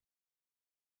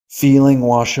feeling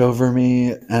wash over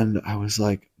me. And I was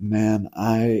like, man,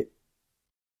 I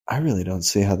really don't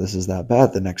see how this is that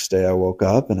bad. The next day I woke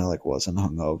up and I like wasn't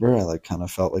hungover. I like kind of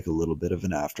felt like a little bit of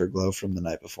an afterglow from the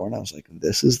night before. And I was like,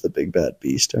 this is the big bad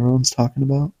beast everyone's talking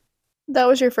about. That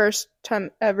was your first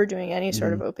time ever doing any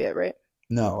sort of Mhm. opiate, right?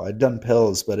 No, I'd done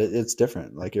pills, but it's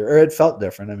different. Like, or it felt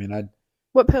different. I mean, I'd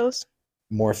What pills?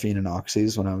 morphine and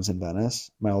oxys when I was in Venice.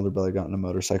 My older brother got in a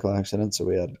motorcycle accident, so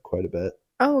we had quite a bit.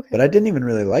 Oh, okay. But I didn't even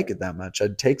really like it that much.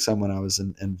 I'd take some when I was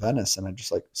in Venice, and I'd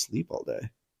just like sleep all day.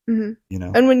 Mm-hmm. You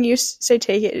know, And when you say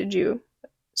take it, did you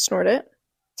snort it?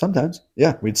 sometimes,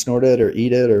 yeah, we'd snort it or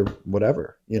eat it or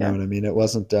whatever. You know Yeah. what I mean? It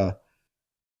wasn't.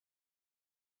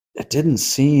 It didn't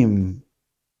seem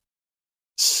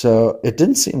so. It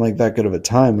didn't seem like that good of a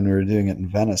time when we were doing it in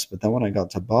Venice. But then when I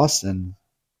got to Boston,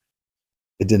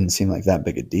 it didn't seem like that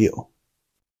big a deal.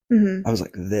 Mm-hmm. I was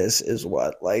like, this is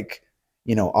what like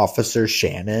Officer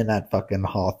Shannon at fucking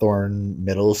Hawthorne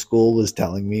Middle School was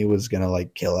telling me was gonna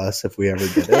like kill us if we ever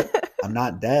did it. I'm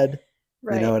not dead.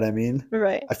 You know Right. what I mean?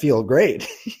 Right. I feel great.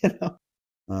 you know.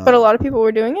 But a Um, lot of people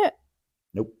were doing it?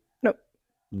 nope. Nope.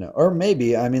 No. Or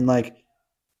maybe I mean like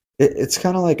it's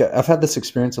kind of like I've had this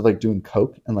experience of like doing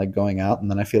coke and like going out,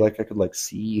 and then I feel like I could like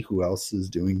see who else is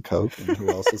doing coke and who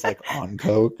else is like on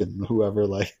coke and whoever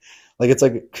like it's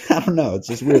like I don't know. It's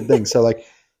this weird thing. So like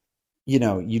you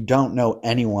don't know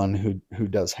anyone who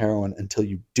does heroin until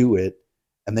you do it,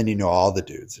 and then you know all the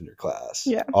dudes in your class,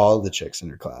 Yeah. all the chicks in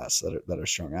your class that are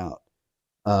strung out.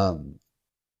 Um,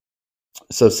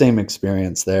 so same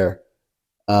experience there.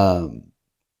 Um,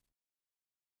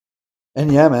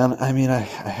 And yeah, man, I mean, I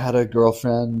had a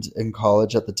girlfriend in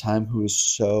college at the time who was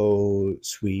so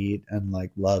sweet and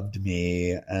like loved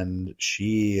me. And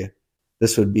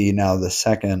this would be now the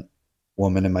second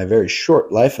woman in my very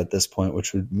short life at this point,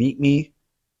 which would meet me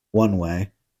one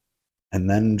way, and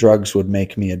then drugs would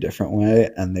make me a different way.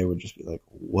 And they would just be like,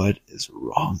 what is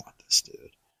wrong with this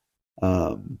dude?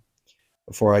 Um,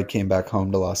 Before I came back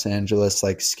home to Los Angeles,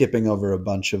 like skipping over a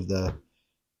bunch of the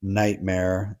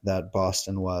nightmare that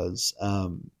Boston was.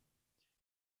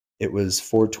 It was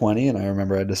 420, and I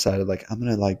remember I decided like I'm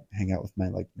gonna like hang out with my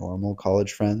like normal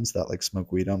college friends that like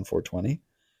smoke weed on 420.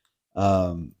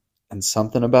 Um, and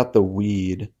something about the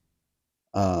weed,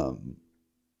 um,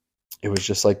 it was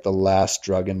just like the last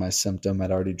drug in my symptom.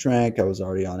 I'd already drank, I was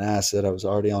already on acid, I was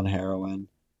already on heroin,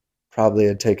 probably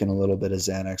had taken a little bit of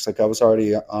Xanax. Like I was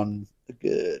already on the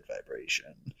good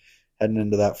vibration heading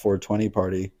into that 420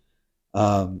 party.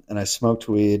 And I smoked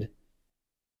weed,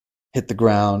 hit the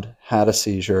ground, had a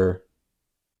seizure,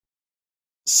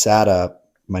 sat up,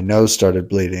 my nose started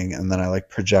bleeding, and then I like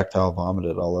projectile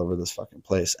vomited all over this fucking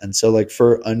place. And so, like,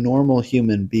 for a normal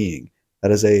human being,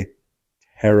 that is a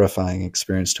terrifying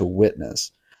experience to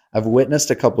witness. I've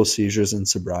witnessed a couple seizures in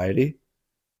sobriety,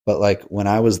 but like when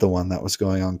I was the one that was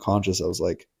going unconscious, I was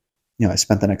like, I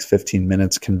spent the next 15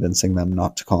 minutes convincing them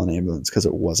not to call an ambulance because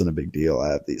it wasn't a big deal. I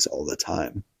have these all the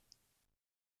time.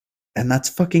 And that's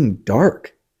fucking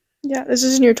dark. Yeah, this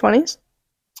is in your 20s?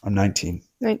 I'm 19.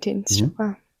 19. Mhm.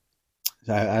 Wow.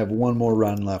 I have one more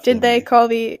run left. Did they call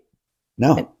the...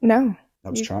 No. No. That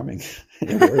was charming.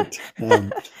 It worked.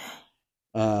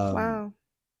 Wow.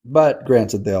 But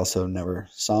granted, they also never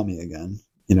saw me again.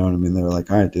 You know what I mean? They were like,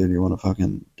 all right, dude, you want to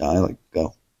fucking die? Like,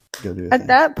 go do your At thing.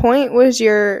 that point, what was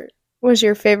your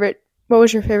favorite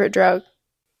drug?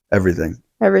 Everything.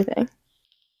 Everything.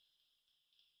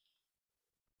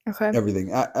 Okay.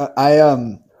 Everything.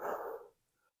 I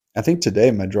think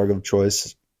today my drug of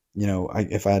choice,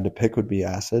 if I had to pick, would be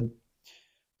acid.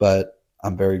 But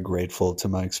I'm very grateful to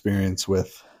my experience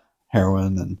with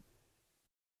heroin and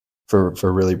for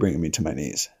really bringing me to my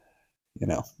knees.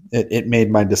 It made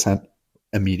my descent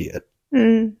immediate.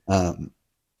 Mm.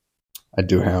 I'd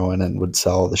do heroin and would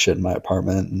sell the shit in my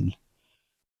apartment and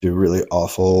do really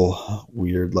awful,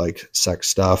 weird, like sex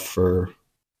stuff for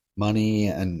money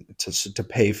and to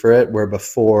pay for it. Where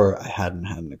before I hadn't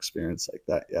had an experience like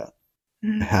that yet.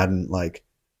 I hadn't like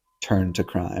turned to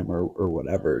crime or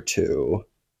whatever to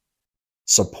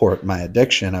support my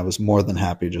addiction. I was more than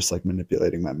happy just like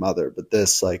manipulating my mother. But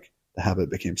this, like, the habit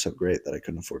became so great that I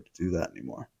couldn't afford to do that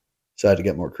anymore. So I had to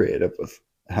get more creative with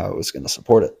how I was going to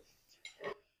support it.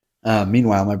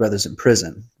 Meanwhile, my brother's in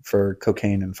prison for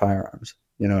cocaine and firearms.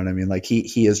 You know what I mean? Like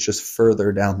he is just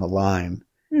further down the line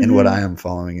in what I am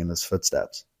following in his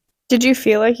footsteps. Did you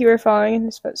feel like you were following in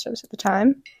his footsteps at the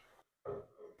time?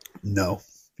 No.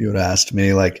 If you would have asked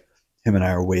me, like, him and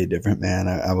I are way different, man.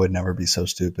 I would never be so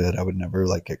stupid. I would never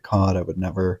like get caught. I would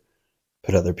never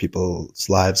put other people's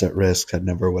lives at risk. I'd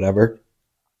never whatever.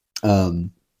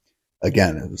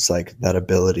 Again, it was like that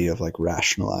ability of like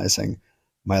rationalizing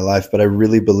my life. But I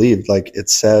really believed, like it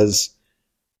says,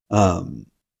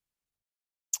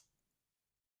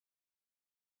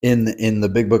 in the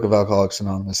big book of Alcoholics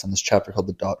Anonymous, in this chapter called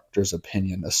The Doctor's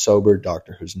Opinion, a sober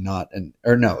doctor who's not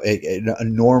a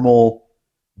normal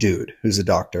dude who's a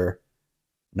doctor,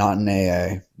 not in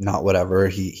AA, not whatever.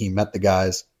 He met the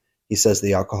guys. He says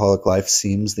the alcoholic life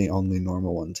seems the only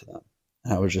normal one to them.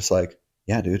 And I was just like,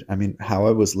 yeah, dude. I mean, how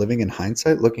I was living in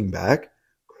hindsight, looking back,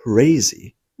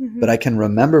 crazy. But I can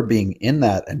remember being in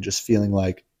that and just feeling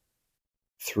like,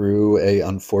 through a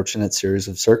unfortunate series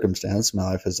of circumstances, my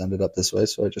life has ended up this way,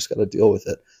 so I just got to deal with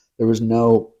it. There was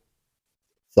no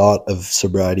thought of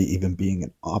sobriety even being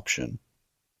an option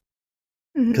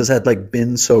because I'd like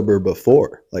been sober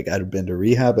before. Like I'd been to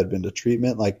rehab, I'd been to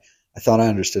treatment. Like I thought I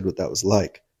understood what that was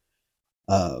like.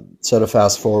 So to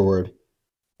fast forward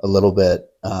a little bit,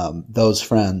 those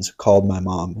friends called my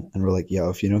mom and were like,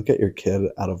 yo, if you don't get your kid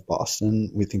out of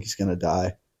Boston, we think he's going to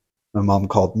die. My mom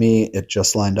called me. It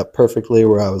just lined up perfectly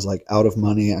where I was like out of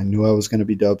money. I knew I was going to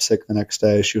be dope sick the next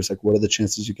day. She was like, what are the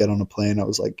chances you get on a plane? I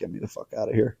was like, get me the fuck out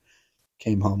of here.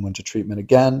 Came home, went to treatment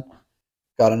again,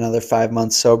 got another 5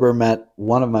 months sober, met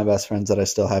one of my best friends that I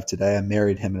still have today. I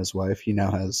married him and his wife. He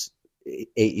now has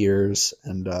 8 years,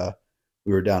 and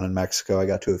we were down in Mexico. I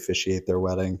got to officiate their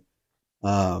wedding.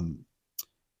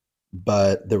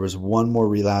 But there was one more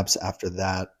relapse after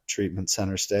that treatment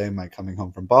center stay. My coming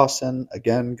home from Boston,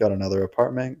 again, got another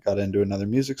apartment, got into another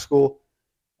music school.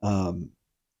 And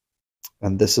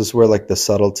this is where like the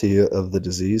subtlety of the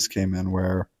disease came in,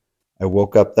 where I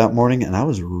woke up that morning and I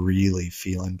was really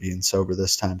feeling being sober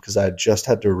this time because I had just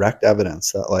had direct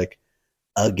evidence that, like,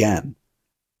 again,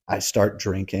 I start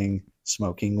drinking,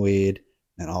 smoking weed,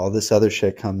 and all this other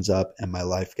shit comes up and my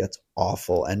life gets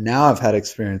awful. And now I've had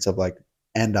experience of like,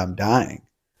 and I'm dying.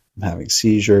 I'm having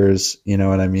seizures, you know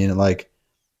what I mean? Like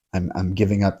I'm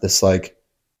giving up this like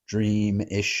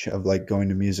dream-ish of like going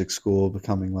to music school,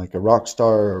 becoming like a rock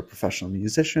star or a professional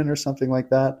musician or something like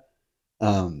that.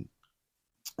 Um,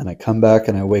 and I come back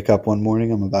and I wake up one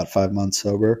morning, I'm about 5 months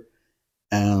sober,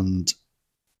 and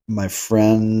my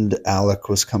friend Alec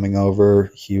was coming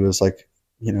over. He was like,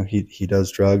 he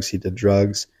does drugs. He did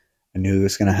drugs. I knew he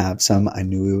was going to have some. I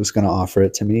knew he was going to offer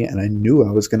it to me, and I knew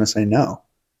I was going to say no.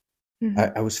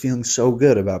 Mm-hmm. I was feeling so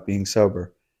good about being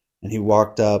sober. And he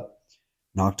walked up,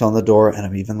 knocked on the door, and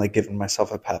I'm even like giving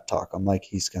myself a pep talk. I'm like,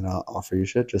 he's going to offer you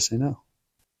shit. Just say no.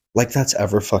 Like that's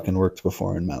ever fucking worked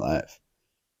before in my life.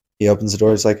 He opens the door.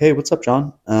 He's like, hey, what's up,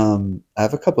 John? I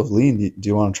have a cup of lean. Do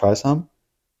you want to try some?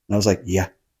 And I was like, yeah.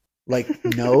 Like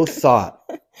no thought.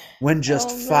 When just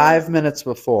Oh, man. 5 minutes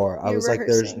before, I You're was like,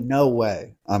 "There's rehearsing. no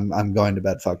way I'm going to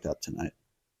bed fucked up tonight."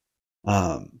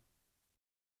 Um,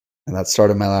 and that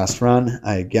started my last run.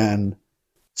 I again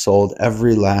sold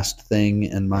every last thing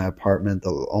in my apartment.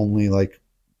 The only like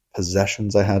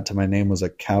possessions I had to my name was a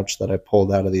couch that I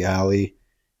pulled out of the alley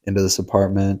into this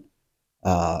apartment,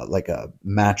 like a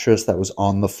mattress that was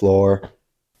on the floor.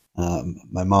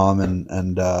 My mom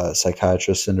and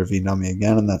psychiatrist intervened on me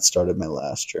again, and that started my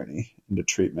last journey into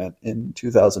treatment in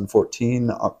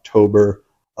 2014. October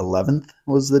 11th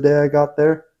was the day I got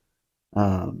there,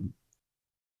 um,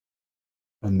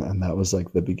 and that was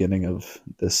like the beginning of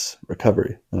this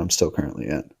recovery that I'm still currently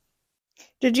in.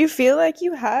 Did you feel like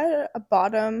you had a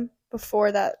bottom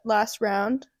before that last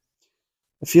round?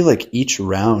 I feel like each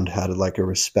round had like a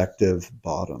respective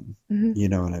bottom. Mm-hmm. You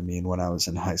know what I mean? When I was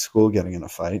in high school, getting in a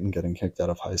fight and getting kicked out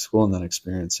of high school, and then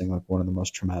experiencing like one of the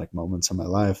most traumatic moments in my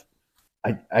life.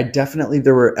 I definitely,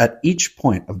 there were at each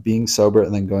point of being sober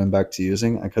and then going back to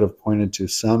using, I could have pointed to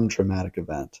some traumatic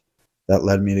event that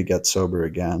led me to get sober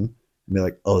again and be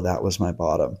like, oh, that was my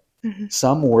bottom. Mm-hmm.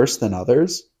 Some worse than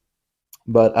others,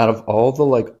 but out of all the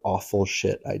like awful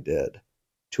shit I did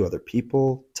to other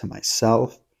people, to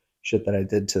myself, shit that I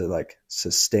did to like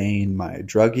sustain my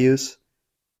drug use,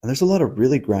 and there's a lot of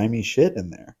really grimy shit in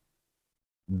there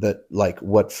that like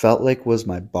what felt like was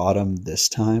my bottom this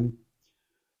time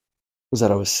was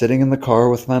that I was sitting in the car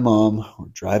with my mom. We're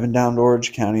driving down to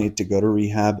Orange County to go to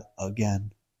rehab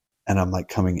again. And I'm like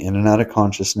coming in and out of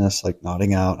consciousness, like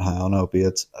nodding out, high on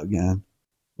opiates again.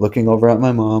 Looking over at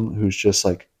my mom, who's just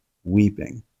like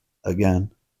weeping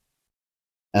again.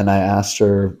 And I asked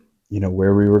her,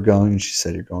 where we were going. And she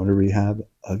said, you're going to rehab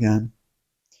again.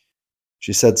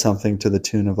 She said something to the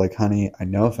tune of like, honey, I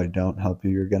know if I don't help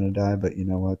you, you're going to die. But you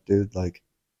know what, dude? Like,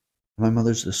 my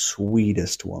mother's the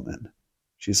sweetest woman.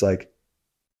 She's like,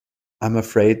 I'm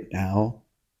afraid now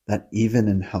that even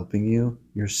in helping you,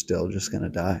 you're still just going to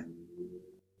die.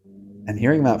 And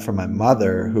hearing that from my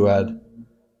mother, who had,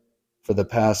 for the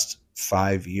past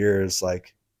 5 years,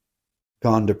 like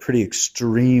gone to pretty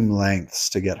extreme lengths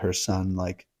to get her son,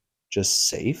 like just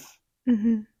safe,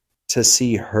 Mm-hmm. to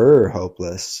see her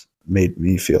hopeless made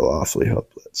me feel awfully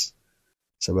hopeless.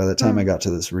 So by the time I got to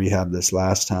this rehab this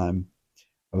last time,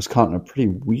 I was caught in a pretty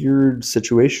weird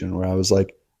situation where I was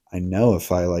like, I know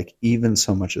if I like even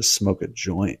so much as smoke a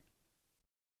joint,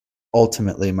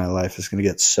 ultimately my life is going to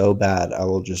get so bad I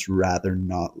will just rather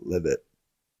not live it.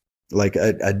 Like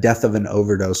a death of an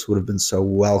overdose would have been so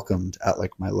welcomed at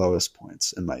like my lowest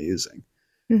points in my using.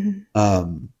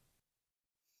 Mm-hmm.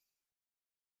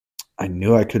 I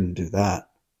knew I couldn't do that,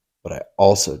 but I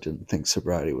also didn't think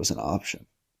sobriety was an option.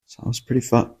 So I was pretty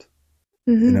fucked.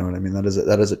 Mm-hmm. You know what I mean? That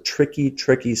is a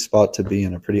tricky spot to be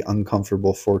in, a pretty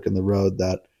uncomfortable fork in the road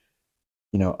that,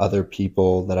 other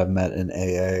people that I've met in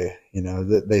AA,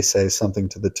 they say something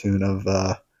to the tune of,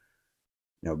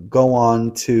 go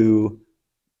on to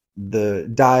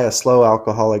die a slow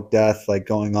alcoholic death, like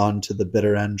going on to the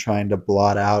bitter end, trying to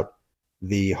blot out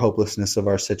the hopelessness of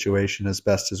our situation as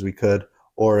best as we could,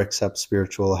 or accept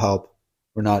spiritual help.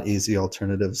 We're not easy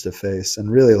alternatives to face.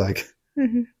 And really, like,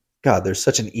 Mm-hmm. God, there's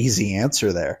such an easy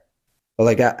answer there. But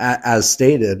like as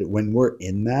stated, when we're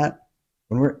in that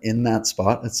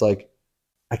spot, it's like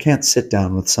I can't sit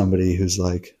down with somebody who's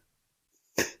like,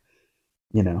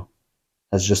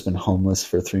 has just been homeless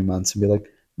for 3 months and be like,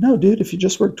 no, dude, if you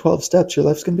just work 12 steps, your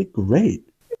life's gonna be great,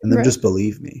 and then Right. just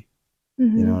believe me.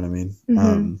 Mm-hmm. You know what I mean?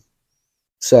 Mm-hmm.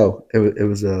 So it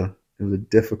was a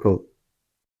difficult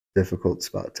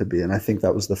spot to be, and I think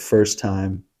that was the first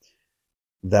time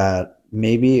that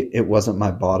maybe it wasn't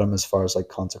my bottom as far as like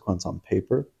consequence on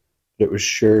paper, but it was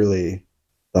surely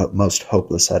the most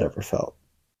hopeless I'd ever felt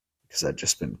because I'd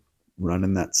just been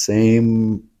running that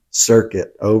same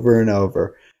circuit over and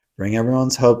over. Bring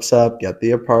everyone's hopes up, get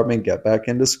the apartment, get back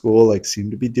into school, like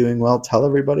seem to be doing well, tell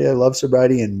everybody I love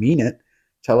sobriety and mean it,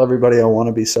 tell everybody I want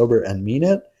to be sober and mean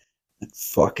it, and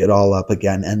fuck it all up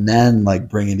again. And then like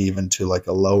bring it even to like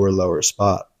a lower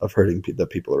spot of hurting the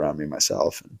people around me,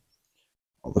 myself, and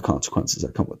all the consequences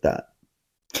that come with that.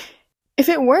 If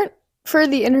it weren't for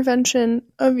the intervention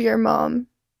of your mom,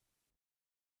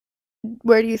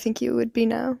 where do you think you would be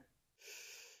now?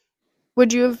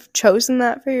 Would you have chosen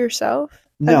that for yourself?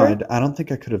 No, ever? I don't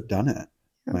think I could have done it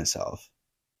Yeah. myself.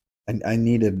 I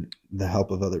needed the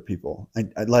help of other people.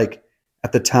 I like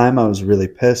at the time I was really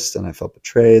pissed and I felt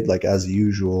betrayed, like as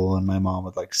usual. And my mom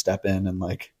would like step in and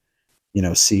like,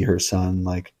 see her son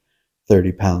like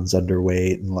 30 pounds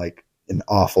underweight and like in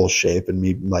awful shape and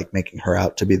me like making her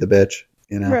out to be the bitch.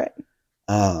 Right.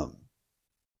 Um,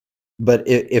 but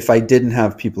if I didn't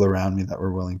have people around me that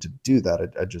were willing to do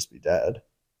that, I'd just be dead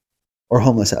or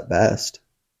homeless at best.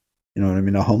 You know what I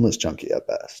mean? A homeless junkie at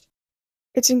best.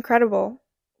 It's incredible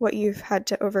what you've had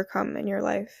to overcome in your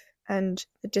life and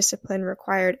the discipline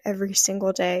required every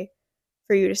single day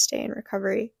for you to stay in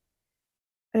recovery.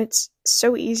 And it's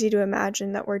so easy to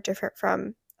imagine that we're different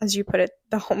from, as you put it,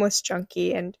 the homeless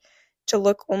junkie and to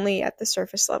look only at the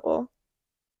surface level.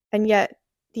 And yet,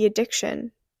 the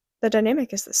addiction, the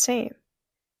dynamic is the same.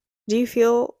 Do you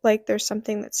feel like there's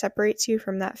something that separates you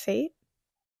from that fate?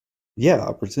 Yeah,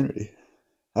 opportunity.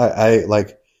 I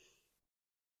like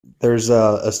there's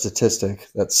a statistic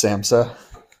that SAMHSA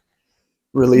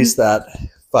released that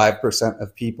 5%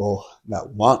 of people that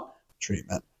want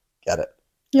treatment get it.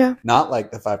 Yeah. Not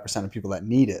like the 5% of people that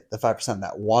need it, the 5%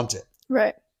 that want it.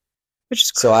 Right. Which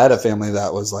is So I had a family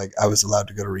that was like, I was allowed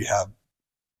to go to rehab,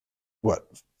 what,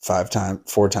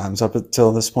 4 times up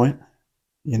until this point?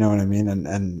 You know what I mean?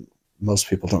 And most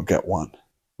people don't get one.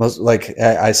 Most, like,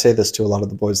 I say this to a lot of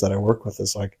the boys that I work with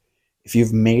is like, if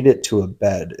you've made it to a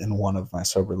bed in one of my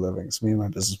sober livings, me and my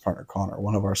business partner Connor,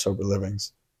 one of our sober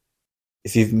livings,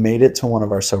 if you've made it to one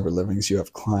of our sober livings, you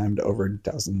have climbed over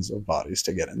dozens of bodies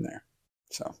to get in there.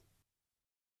 So,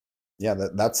 yeah,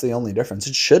 that's the only difference.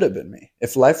 It should have been me.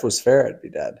 If life was fair, I'd be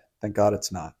dead. Thank God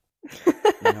it's not.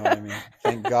 You know what I mean?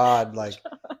 Thank God, like,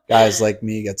 guys like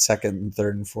me get second and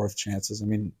third and fourth chances. I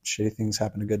mean, shitty things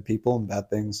happen to good people and bad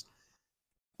things,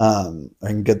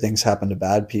 and good things happen to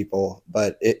bad people.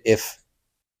 But if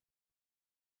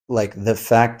like the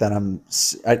fact that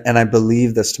and I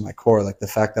believe this to my core, like the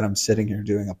fact that I'm sitting here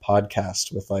doing a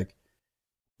podcast with like,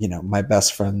 my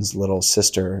best friend's little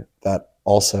sister that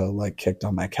also like kicked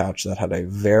on my couch that had a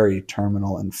very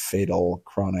terminal and fatal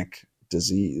chronic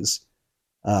disease.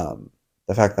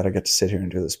 The fact that I get to sit here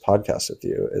and do this podcast with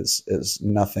you is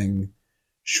nothing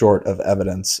short of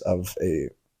evidence of a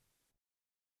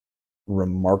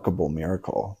remarkable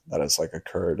miracle that has like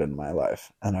occurred in my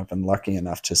life. And I've been lucky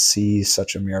enough to see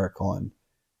such a miracle in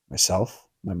myself,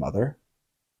 my mother,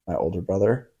 my older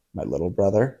brother, my little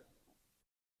brother,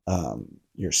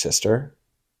 your sister.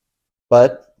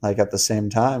 But like at the same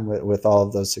time, with all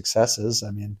of those successes,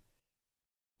 I mean,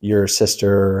 your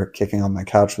sister kicking on my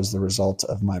couch was the result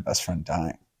of my best friend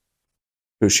dying,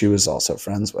 who she was also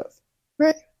friends with.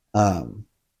 Right.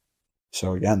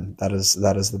 So again, that is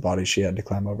the body she had to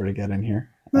climb over to get in here.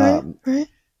 Right. Right.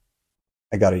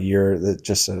 I got a year,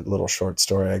 just a little short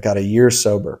story. I got a year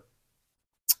sober,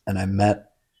 and I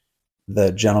met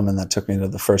the gentleman that took me to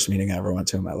the first meeting I ever went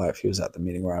to in my life. He was at the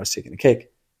meeting where I was taking a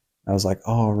cake. I was like,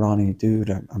 "Oh, Ronnie,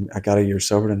 dude, I got a year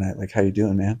sober tonight. Like, how you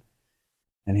doing, man?"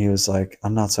 And he was like,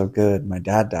 "I'm not so good. My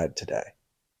dad died today."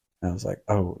 And I was like,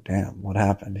 "Oh, damn, what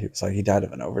happened?" He was like, "He died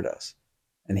of an overdose."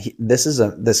 And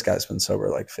this guy's been sober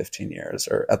like 15 years,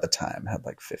 or at the time had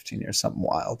like 15 years, something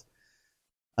wild.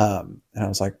 And I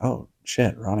was like, "Oh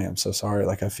shit, Ronnie, I'm so sorry.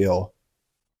 Like, I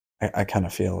kind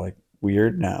of feel like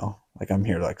weird now. Like I'm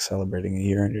here like celebrating a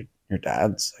year, and your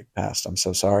dad's like passed. I'm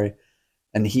so sorry."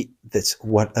 And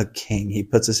what a king. He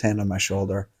puts his hand on my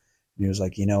shoulder, and he was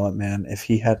like, "You know what, man? If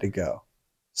he had to go,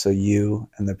 so you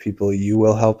and the people you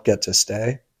will help get to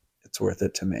stay, it's worth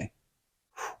it to me."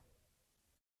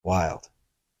 Wild.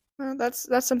 Well, that's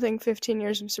something 15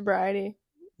 years of sobriety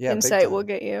Yeah, big insight time. will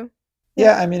get you.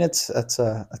 Yeah, I mean that's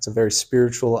a very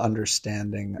spiritual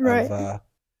understanding Right. of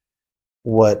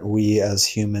what we as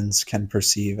humans can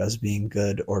perceive as being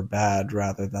good or bad,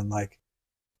 rather than like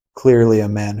clearly a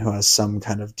man who has some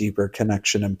kind of deeper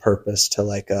connection and purpose to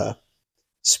like a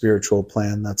spiritual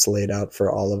plan that's laid out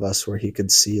for all of us, where he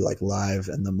could see like live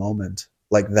in the moment,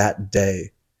 like that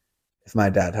day, if my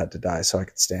dad had to die so I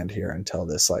could stand here and tell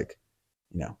this, like,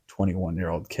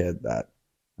 21-year-old kid that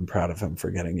I'm proud of him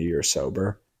for getting a year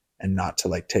sober, and not to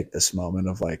like take this moment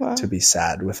of like Wow. to be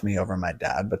sad with me over my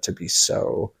dad, but to be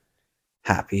so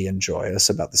happy and joyous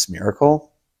about this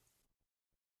miracle.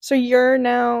 So you're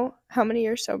now how many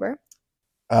years sober?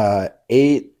 8.5.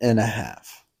 8.5.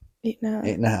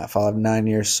 8.5. I'll have 9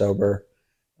 years sober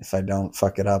if I don't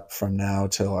fuck it up from now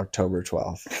till October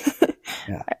 12th.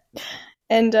 Yeah.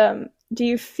 And do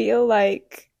you feel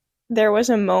like there was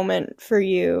a moment for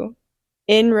you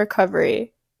in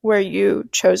recovery where you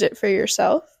chose it for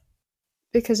yourself?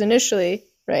 Because initially,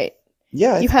 right?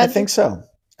 Yeah, I think so.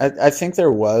 I think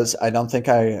there was. I don't think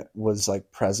I was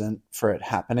like present for it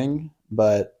happening,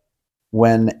 but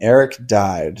when Eric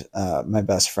died, my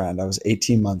best friend, I was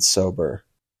 18 months sober.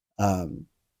 And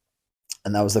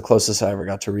that was the closest I ever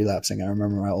got to relapsing. I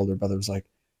remember my older brother was like,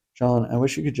 John, I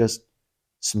wish you could just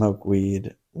smoke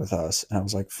weed with us. And I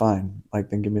was like, fine, like,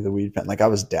 then give me the weed pen. Like, I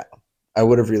was down. I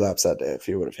would have relapsed that day if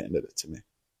he would have handed it to me.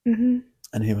 Mm-hmm.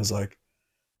 And he was like,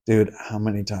 dude, how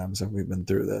many times have we been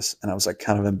through this? And I was like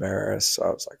kind of embarrassed. So I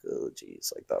was like, oh,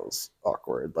 geez, like that was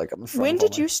awkward. Like, I'm in front When of all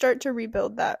did my... you start to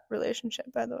rebuild that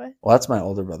relationship, by the way? Well, that's my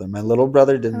older brother. My little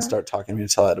brother didn't start talking to me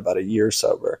until I had about a year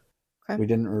sober. Okay. We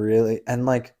didn't really, and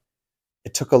like,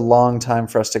 it took a long time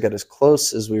for us to get as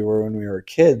close as we were when we were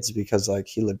kids, because like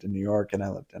he lived in New York and I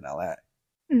lived in LA.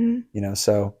 Mm-hmm.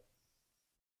 So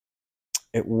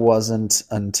it wasn't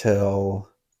until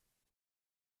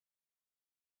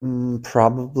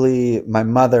probably my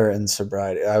mother in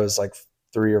sobriety. I was like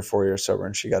 3 or 4 years sober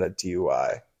and she got a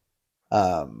DUI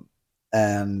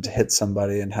and hit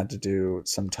somebody and had to do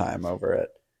some time over it.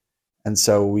 And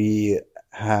so we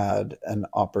had an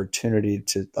opportunity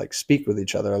to like speak with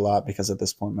each other a lot, because at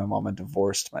this point my mom had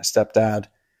divorced my stepdad,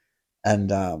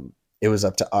 and it was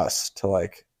up to us to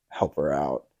like help her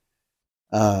out.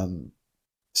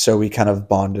 So we kind of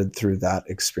bonded through that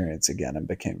experience again and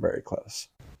became very close.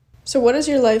 So what does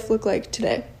your life look like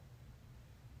today?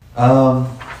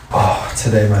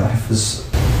 Today my life is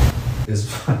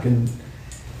fucking,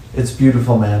 it's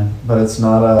beautiful, man, but it's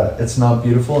not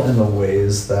beautiful in the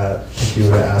ways that if you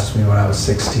would have asked me when I was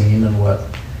 16 and what,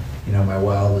 my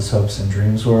wildest hopes and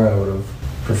dreams were, I would have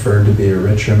preferred to be a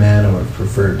richer man. I would have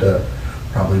preferred to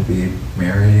probably be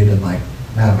married and like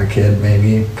have a kid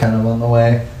maybe kind of on the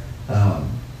way. I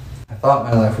thought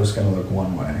my life was going to look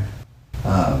one way,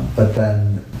 but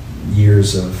then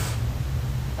years of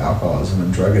alcoholism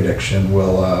and drug addiction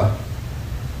will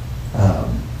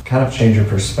kind of change your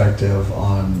perspective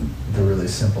on the really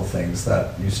simple things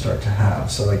that you start to have.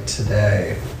 So like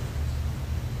today,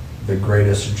 the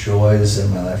greatest joys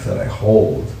in my life that I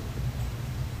hold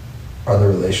are the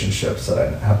relationships that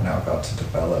I have now got to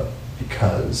develop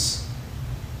because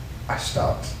I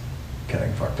stopped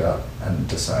getting fucked up and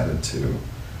decided to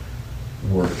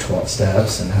work 12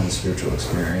 steps and have a spiritual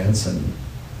experience and,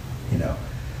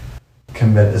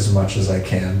 commit as much as I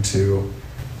can to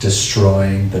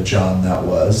destroying the John that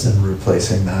was and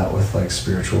replacing that with like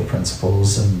spiritual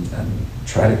principles and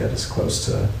try to get as close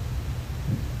to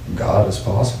God as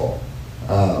possible.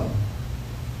 I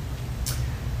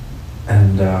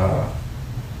don't know,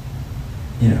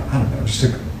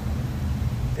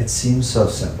 it seems so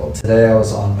simple. Today I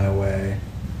was on my way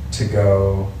to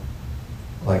go,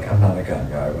 like, I'm not a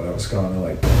gun guy, but I was going to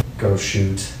like go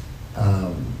shoot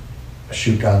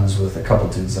guns with a couple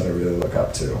dudes that I really look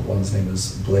up to. One's name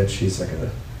is Blitch, he's like a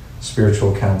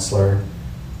spiritual counselor.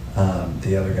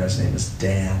 The other guy's name is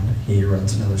Dan, he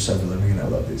runs another sober living, and I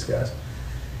love these guys.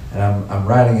 And I'm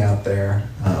riding out there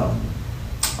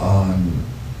on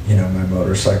my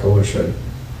motorcycle, which I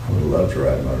would love to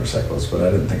ride motorcycles, but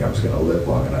I didn't think I was going to live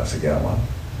long enough to get one.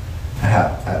 I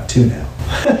have two now.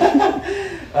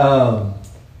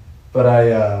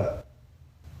 But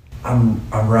I'm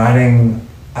riding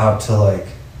out to like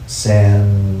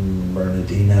San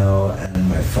Bernardino, and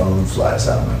my phone flies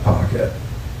out of my pocket.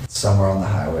 Somewhere on the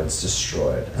highway, it's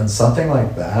destroyed. And something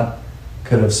like that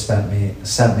could have sent me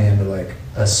into like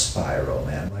a spiral,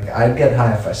 man. Like, I'd get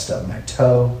high if I stubbed my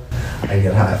toe. I'd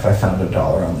get high if I found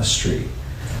 $1 on the street.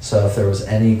 So if there was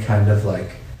any kind of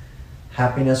like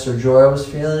happiness or joy I was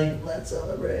feeling, let's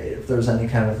celebrate. If there was any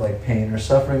kind of like pain or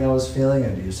suffering I was feeling,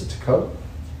 I'd use it to cope.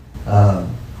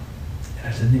 And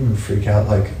I didn't even freak out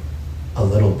like a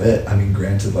little bit. I mean,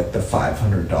 granted, like the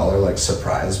 $500 like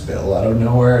surprise bill out of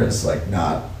nowhere is like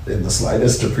not in the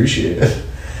slightest appreciated.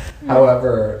 Mm-hmm.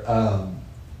 However,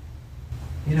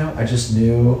 I just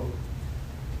knew.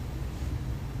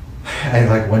 I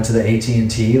like went to the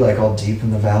AT&T like all deep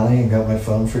in the valley and got my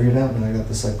phone figured out, and I got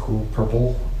this like cool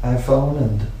purple iPhone,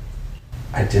 and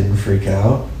I didn't freak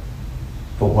out.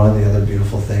 But one of the other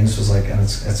beautiful things was like, and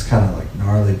it's kind of like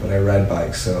gnarly, but I ride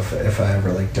bikes, so if I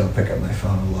ever like don't pick up my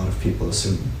phone, a lot of people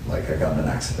assume like I got in an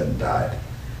accident and died.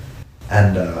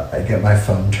 And I get my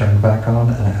phone turned back on,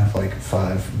 and I have like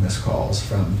 5 missed calls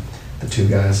from the 2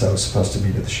 guys I was supposed to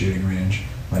meet at the shooting range,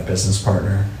 my business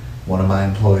partner, one of my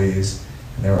employees,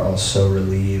 and they were all so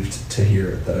relieved to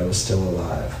hear that I was still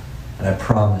alive. And I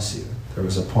promise you, there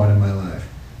was a point in my life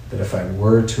that if I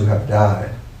was to have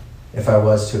died,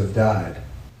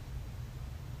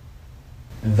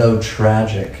 though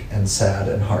tragic and sad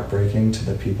and heartbreaking to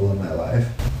the people in my life,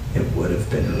 it would have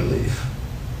been relief.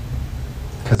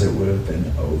 Because it would have been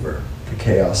over. The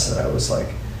chaos that I was like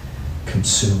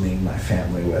consuming my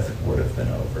family with would have been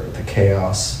over. The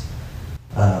chaos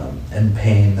and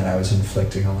pain that I was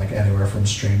inflicting on like anywhere from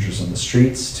strangers on the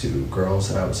streets to girls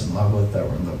that I was in love with that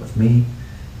were in love with me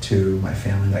to my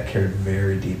family that cared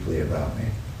very deeply about me.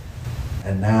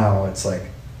 And now it's like,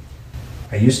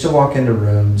 I used to walk into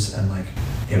rooms and like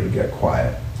it would get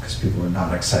quiet because people were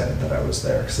not excited that I was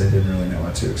there because they didn't really know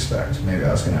what to expect. Maybe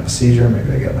I was going to have a seizure, maybe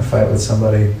I get in a fight with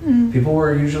somebody. People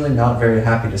were usually not very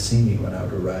happy to see me when I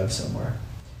would arrive somewhere.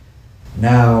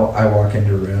 Now I walk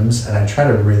into rooms and I try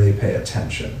to really pay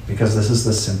attention because this is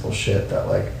the simple shit that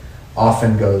like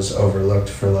often goes overlooked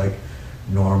for like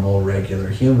normal, regular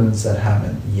humans that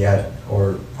haven't yet,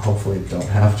 or hopefully don't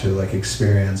have to, like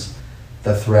experience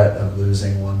the threat of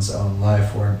losing one's own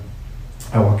life, where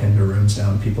I walk into rooms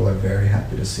now and people are very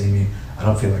happy to see me. I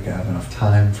don't feel like I have enough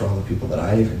time for all the people that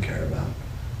I even care about.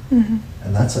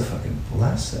 And that's a fucking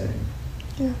blessing.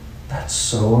 Yeah. That's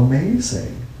so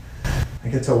amazing. I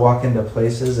get to walk into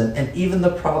places and even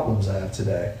the problems I have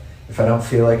today. If I don't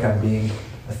feel like I'm being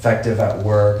effective at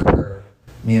work, or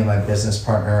me and my business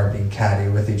partner are being catty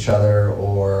with each other,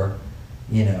 or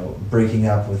you know, breaking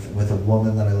up with a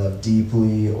woman that I love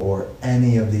deeply, or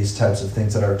any of these types of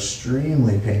things that are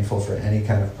extremely painful for any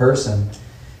kind of person,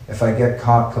 if I get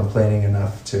caught complaining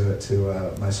enough to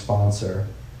my sponsor,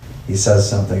 he says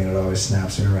something and it always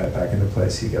snaps me right back into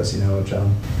place. He goes, you know what,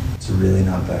 John, it's really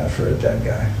not bad for a dead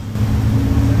guy.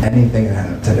 Anything I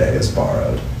have today is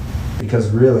borrowed.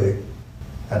 Because really,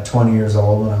 at 20 years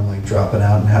old, when I'm like dropping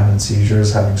out and having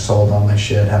seizures, having sold all my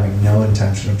shit, having no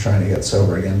intention of trying to get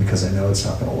sober again because I know it's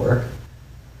not going to work,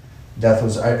 death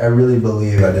was, I really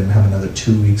believe I didn't have another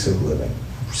 2 weeks of living.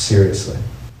 Seriously.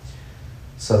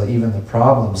 So even the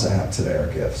problems I have today are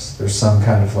gifts. There's some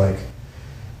kind of like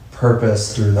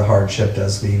purpose through the hardship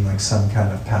as being like some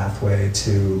kind of pathway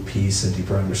to peace, a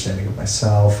deeper understanding of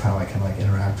myself, how I can like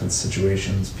interact with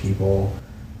situations, people,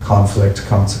 conflict,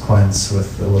 consequence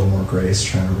with a little more grace,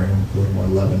 trying to bring a little more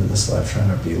love into this life, trying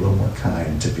to be a little more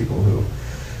kind to people who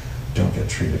don't get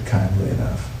treated kindly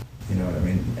enough. You know what I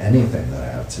mean? Anything that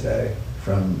I have today,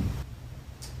 from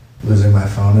losing my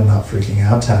phone and not freaking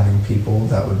out to having people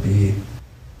that would be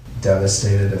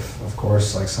devastated if, of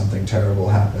course, like something terrible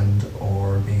happened,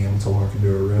 or being able to walk into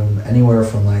a room, anywhere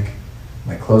from like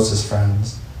my closest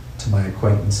friends to my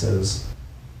acquaintances.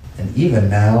 And even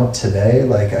now, today,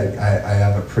 like I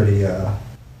have a pretty,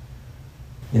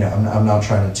 you know, I'm not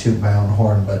trying to toot my own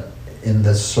horn, but in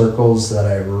the circles that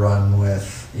I run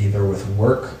with, either with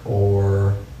work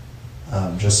or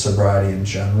just sobriety in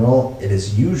general, it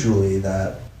is usually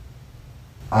that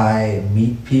I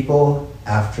meet people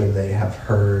after they have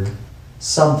heard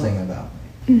something about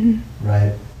me,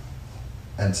 right?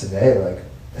 And today, like,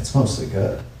 it's mostly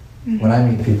good. When I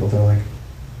meet people, they're like,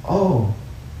 oh,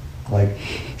 like,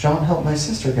 John helped my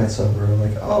sister get sober. Or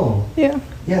like, oh, yeah,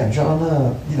 John,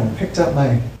 you know, picked up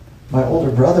my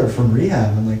older brother from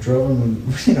rehab and like drove him,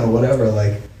 you know, whatever.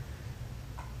 Like,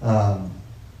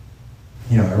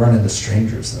 you know, I run into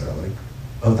strangers that are like,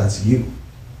 oh, that's you.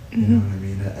 You know what I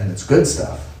mean? And it's good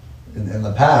stuff. In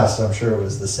the past, I'm sure it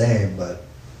was the same, but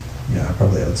you know, I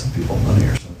probably owed some people money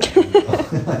or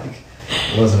something. Like,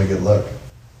 it wasn't a good look.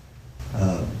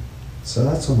 So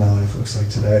that's what my life looks like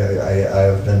today. I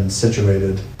have been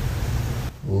situated,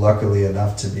 luckily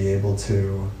enough, to be able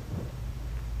to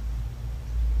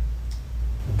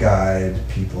guide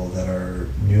people that are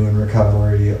new in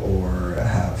recovery or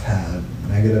have had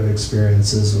negative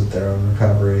experiences with their own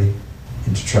recovery,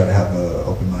 and to try to have an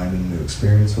open mind and a new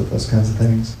experience with those kinds of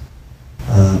things.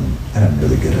 And I'm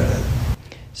really good at it.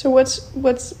 So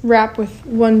what's wrap with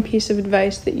one piece of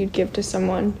advice that you'd give to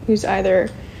someone who's either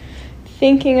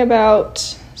thinking about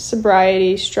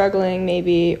sobriety, struggling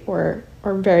maybe, or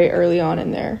very early on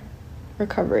in their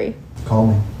recovery? Call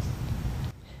me.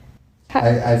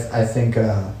 I think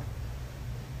the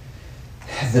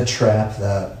trap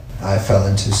that I fell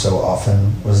into so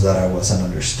often was that I wasn't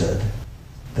understood.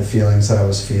 The feelings that I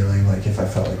was feeling, like if I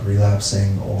felt like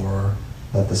relapsing or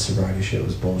that the sobriety shit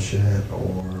was bullshit,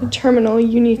 or terminal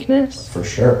uniqueness. for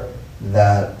sure,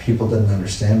 that people didn't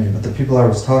understand me. But the people I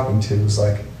was talking to was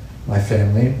like my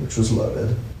family, which was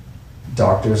loaded,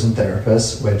 doctors and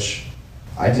therapists, which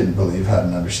I didn't believe had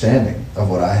an understanding of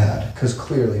what I had, because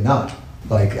clearly not.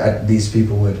 Like, these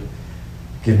people would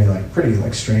give me like pretty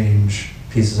like strange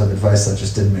pieces of advice that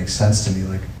just didn't make sense to me.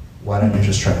 Like, why don't you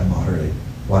just try to moderate?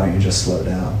 Why don't you just slow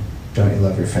down? Don't you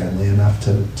love your family enough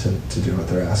to do what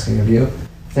they're asking of you?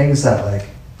 Things that like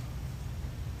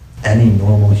any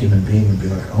normal human being would be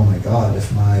like, oh my God,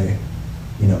 if my,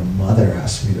 mother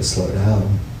asked me to slow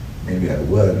down, maybe I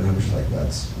would. And I was just like,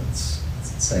 that's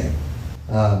insane.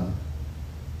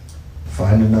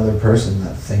 Find another person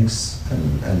that thinks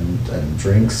and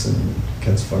drinks and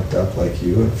gets fucked up like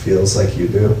you and feels like you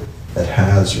do, that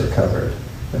has recovered,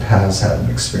 that has had an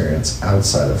experience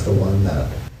outside of the one that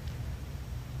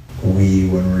we,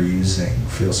 when we're using,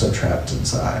 feel so trapped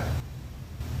inside.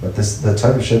 But the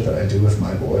type of shit that I do with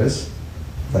my boys,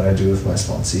 that I do with my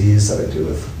sponsees, that I do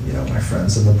with my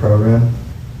friends in the program,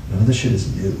 none of this shit is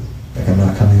new. Like, I'm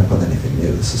not coming up with anything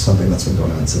new. This is something that's been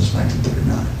going on since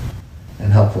 1939.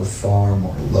 And help with far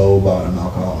more low-bottom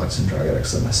alcoholics and drug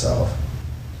addicts than myself.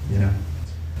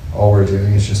 All we're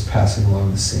doing is just passing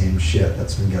along the same shit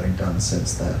that's been getting done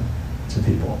since then to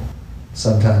people.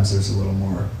 Sometimes there's a little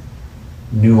more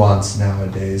nuance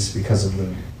nowadays because of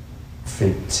the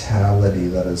fatality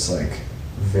that is like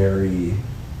very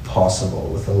possible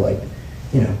with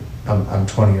I'm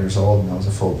 20 years old and I was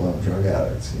a full-blown drug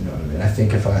addict, you know what I mean? I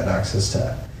think if I had access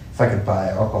to, if I could buy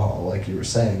alcohol, like you were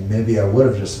saying, maybe I would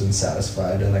have just been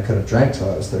satisfied and I could have drank till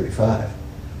I was 35,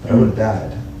 but I would have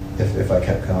died if I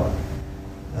kept going.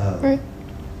 Right.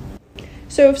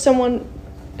 So if someone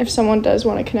does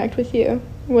want to connect with you,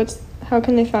 how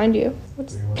can they find you? No.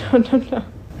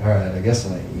 All right, I guess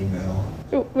my email.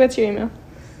 What's your email?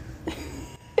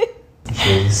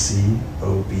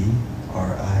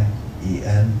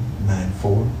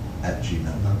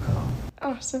 jcobrien94@gmail.com.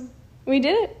 Awesome. We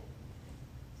did it.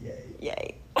 Yay.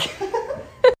 Yay.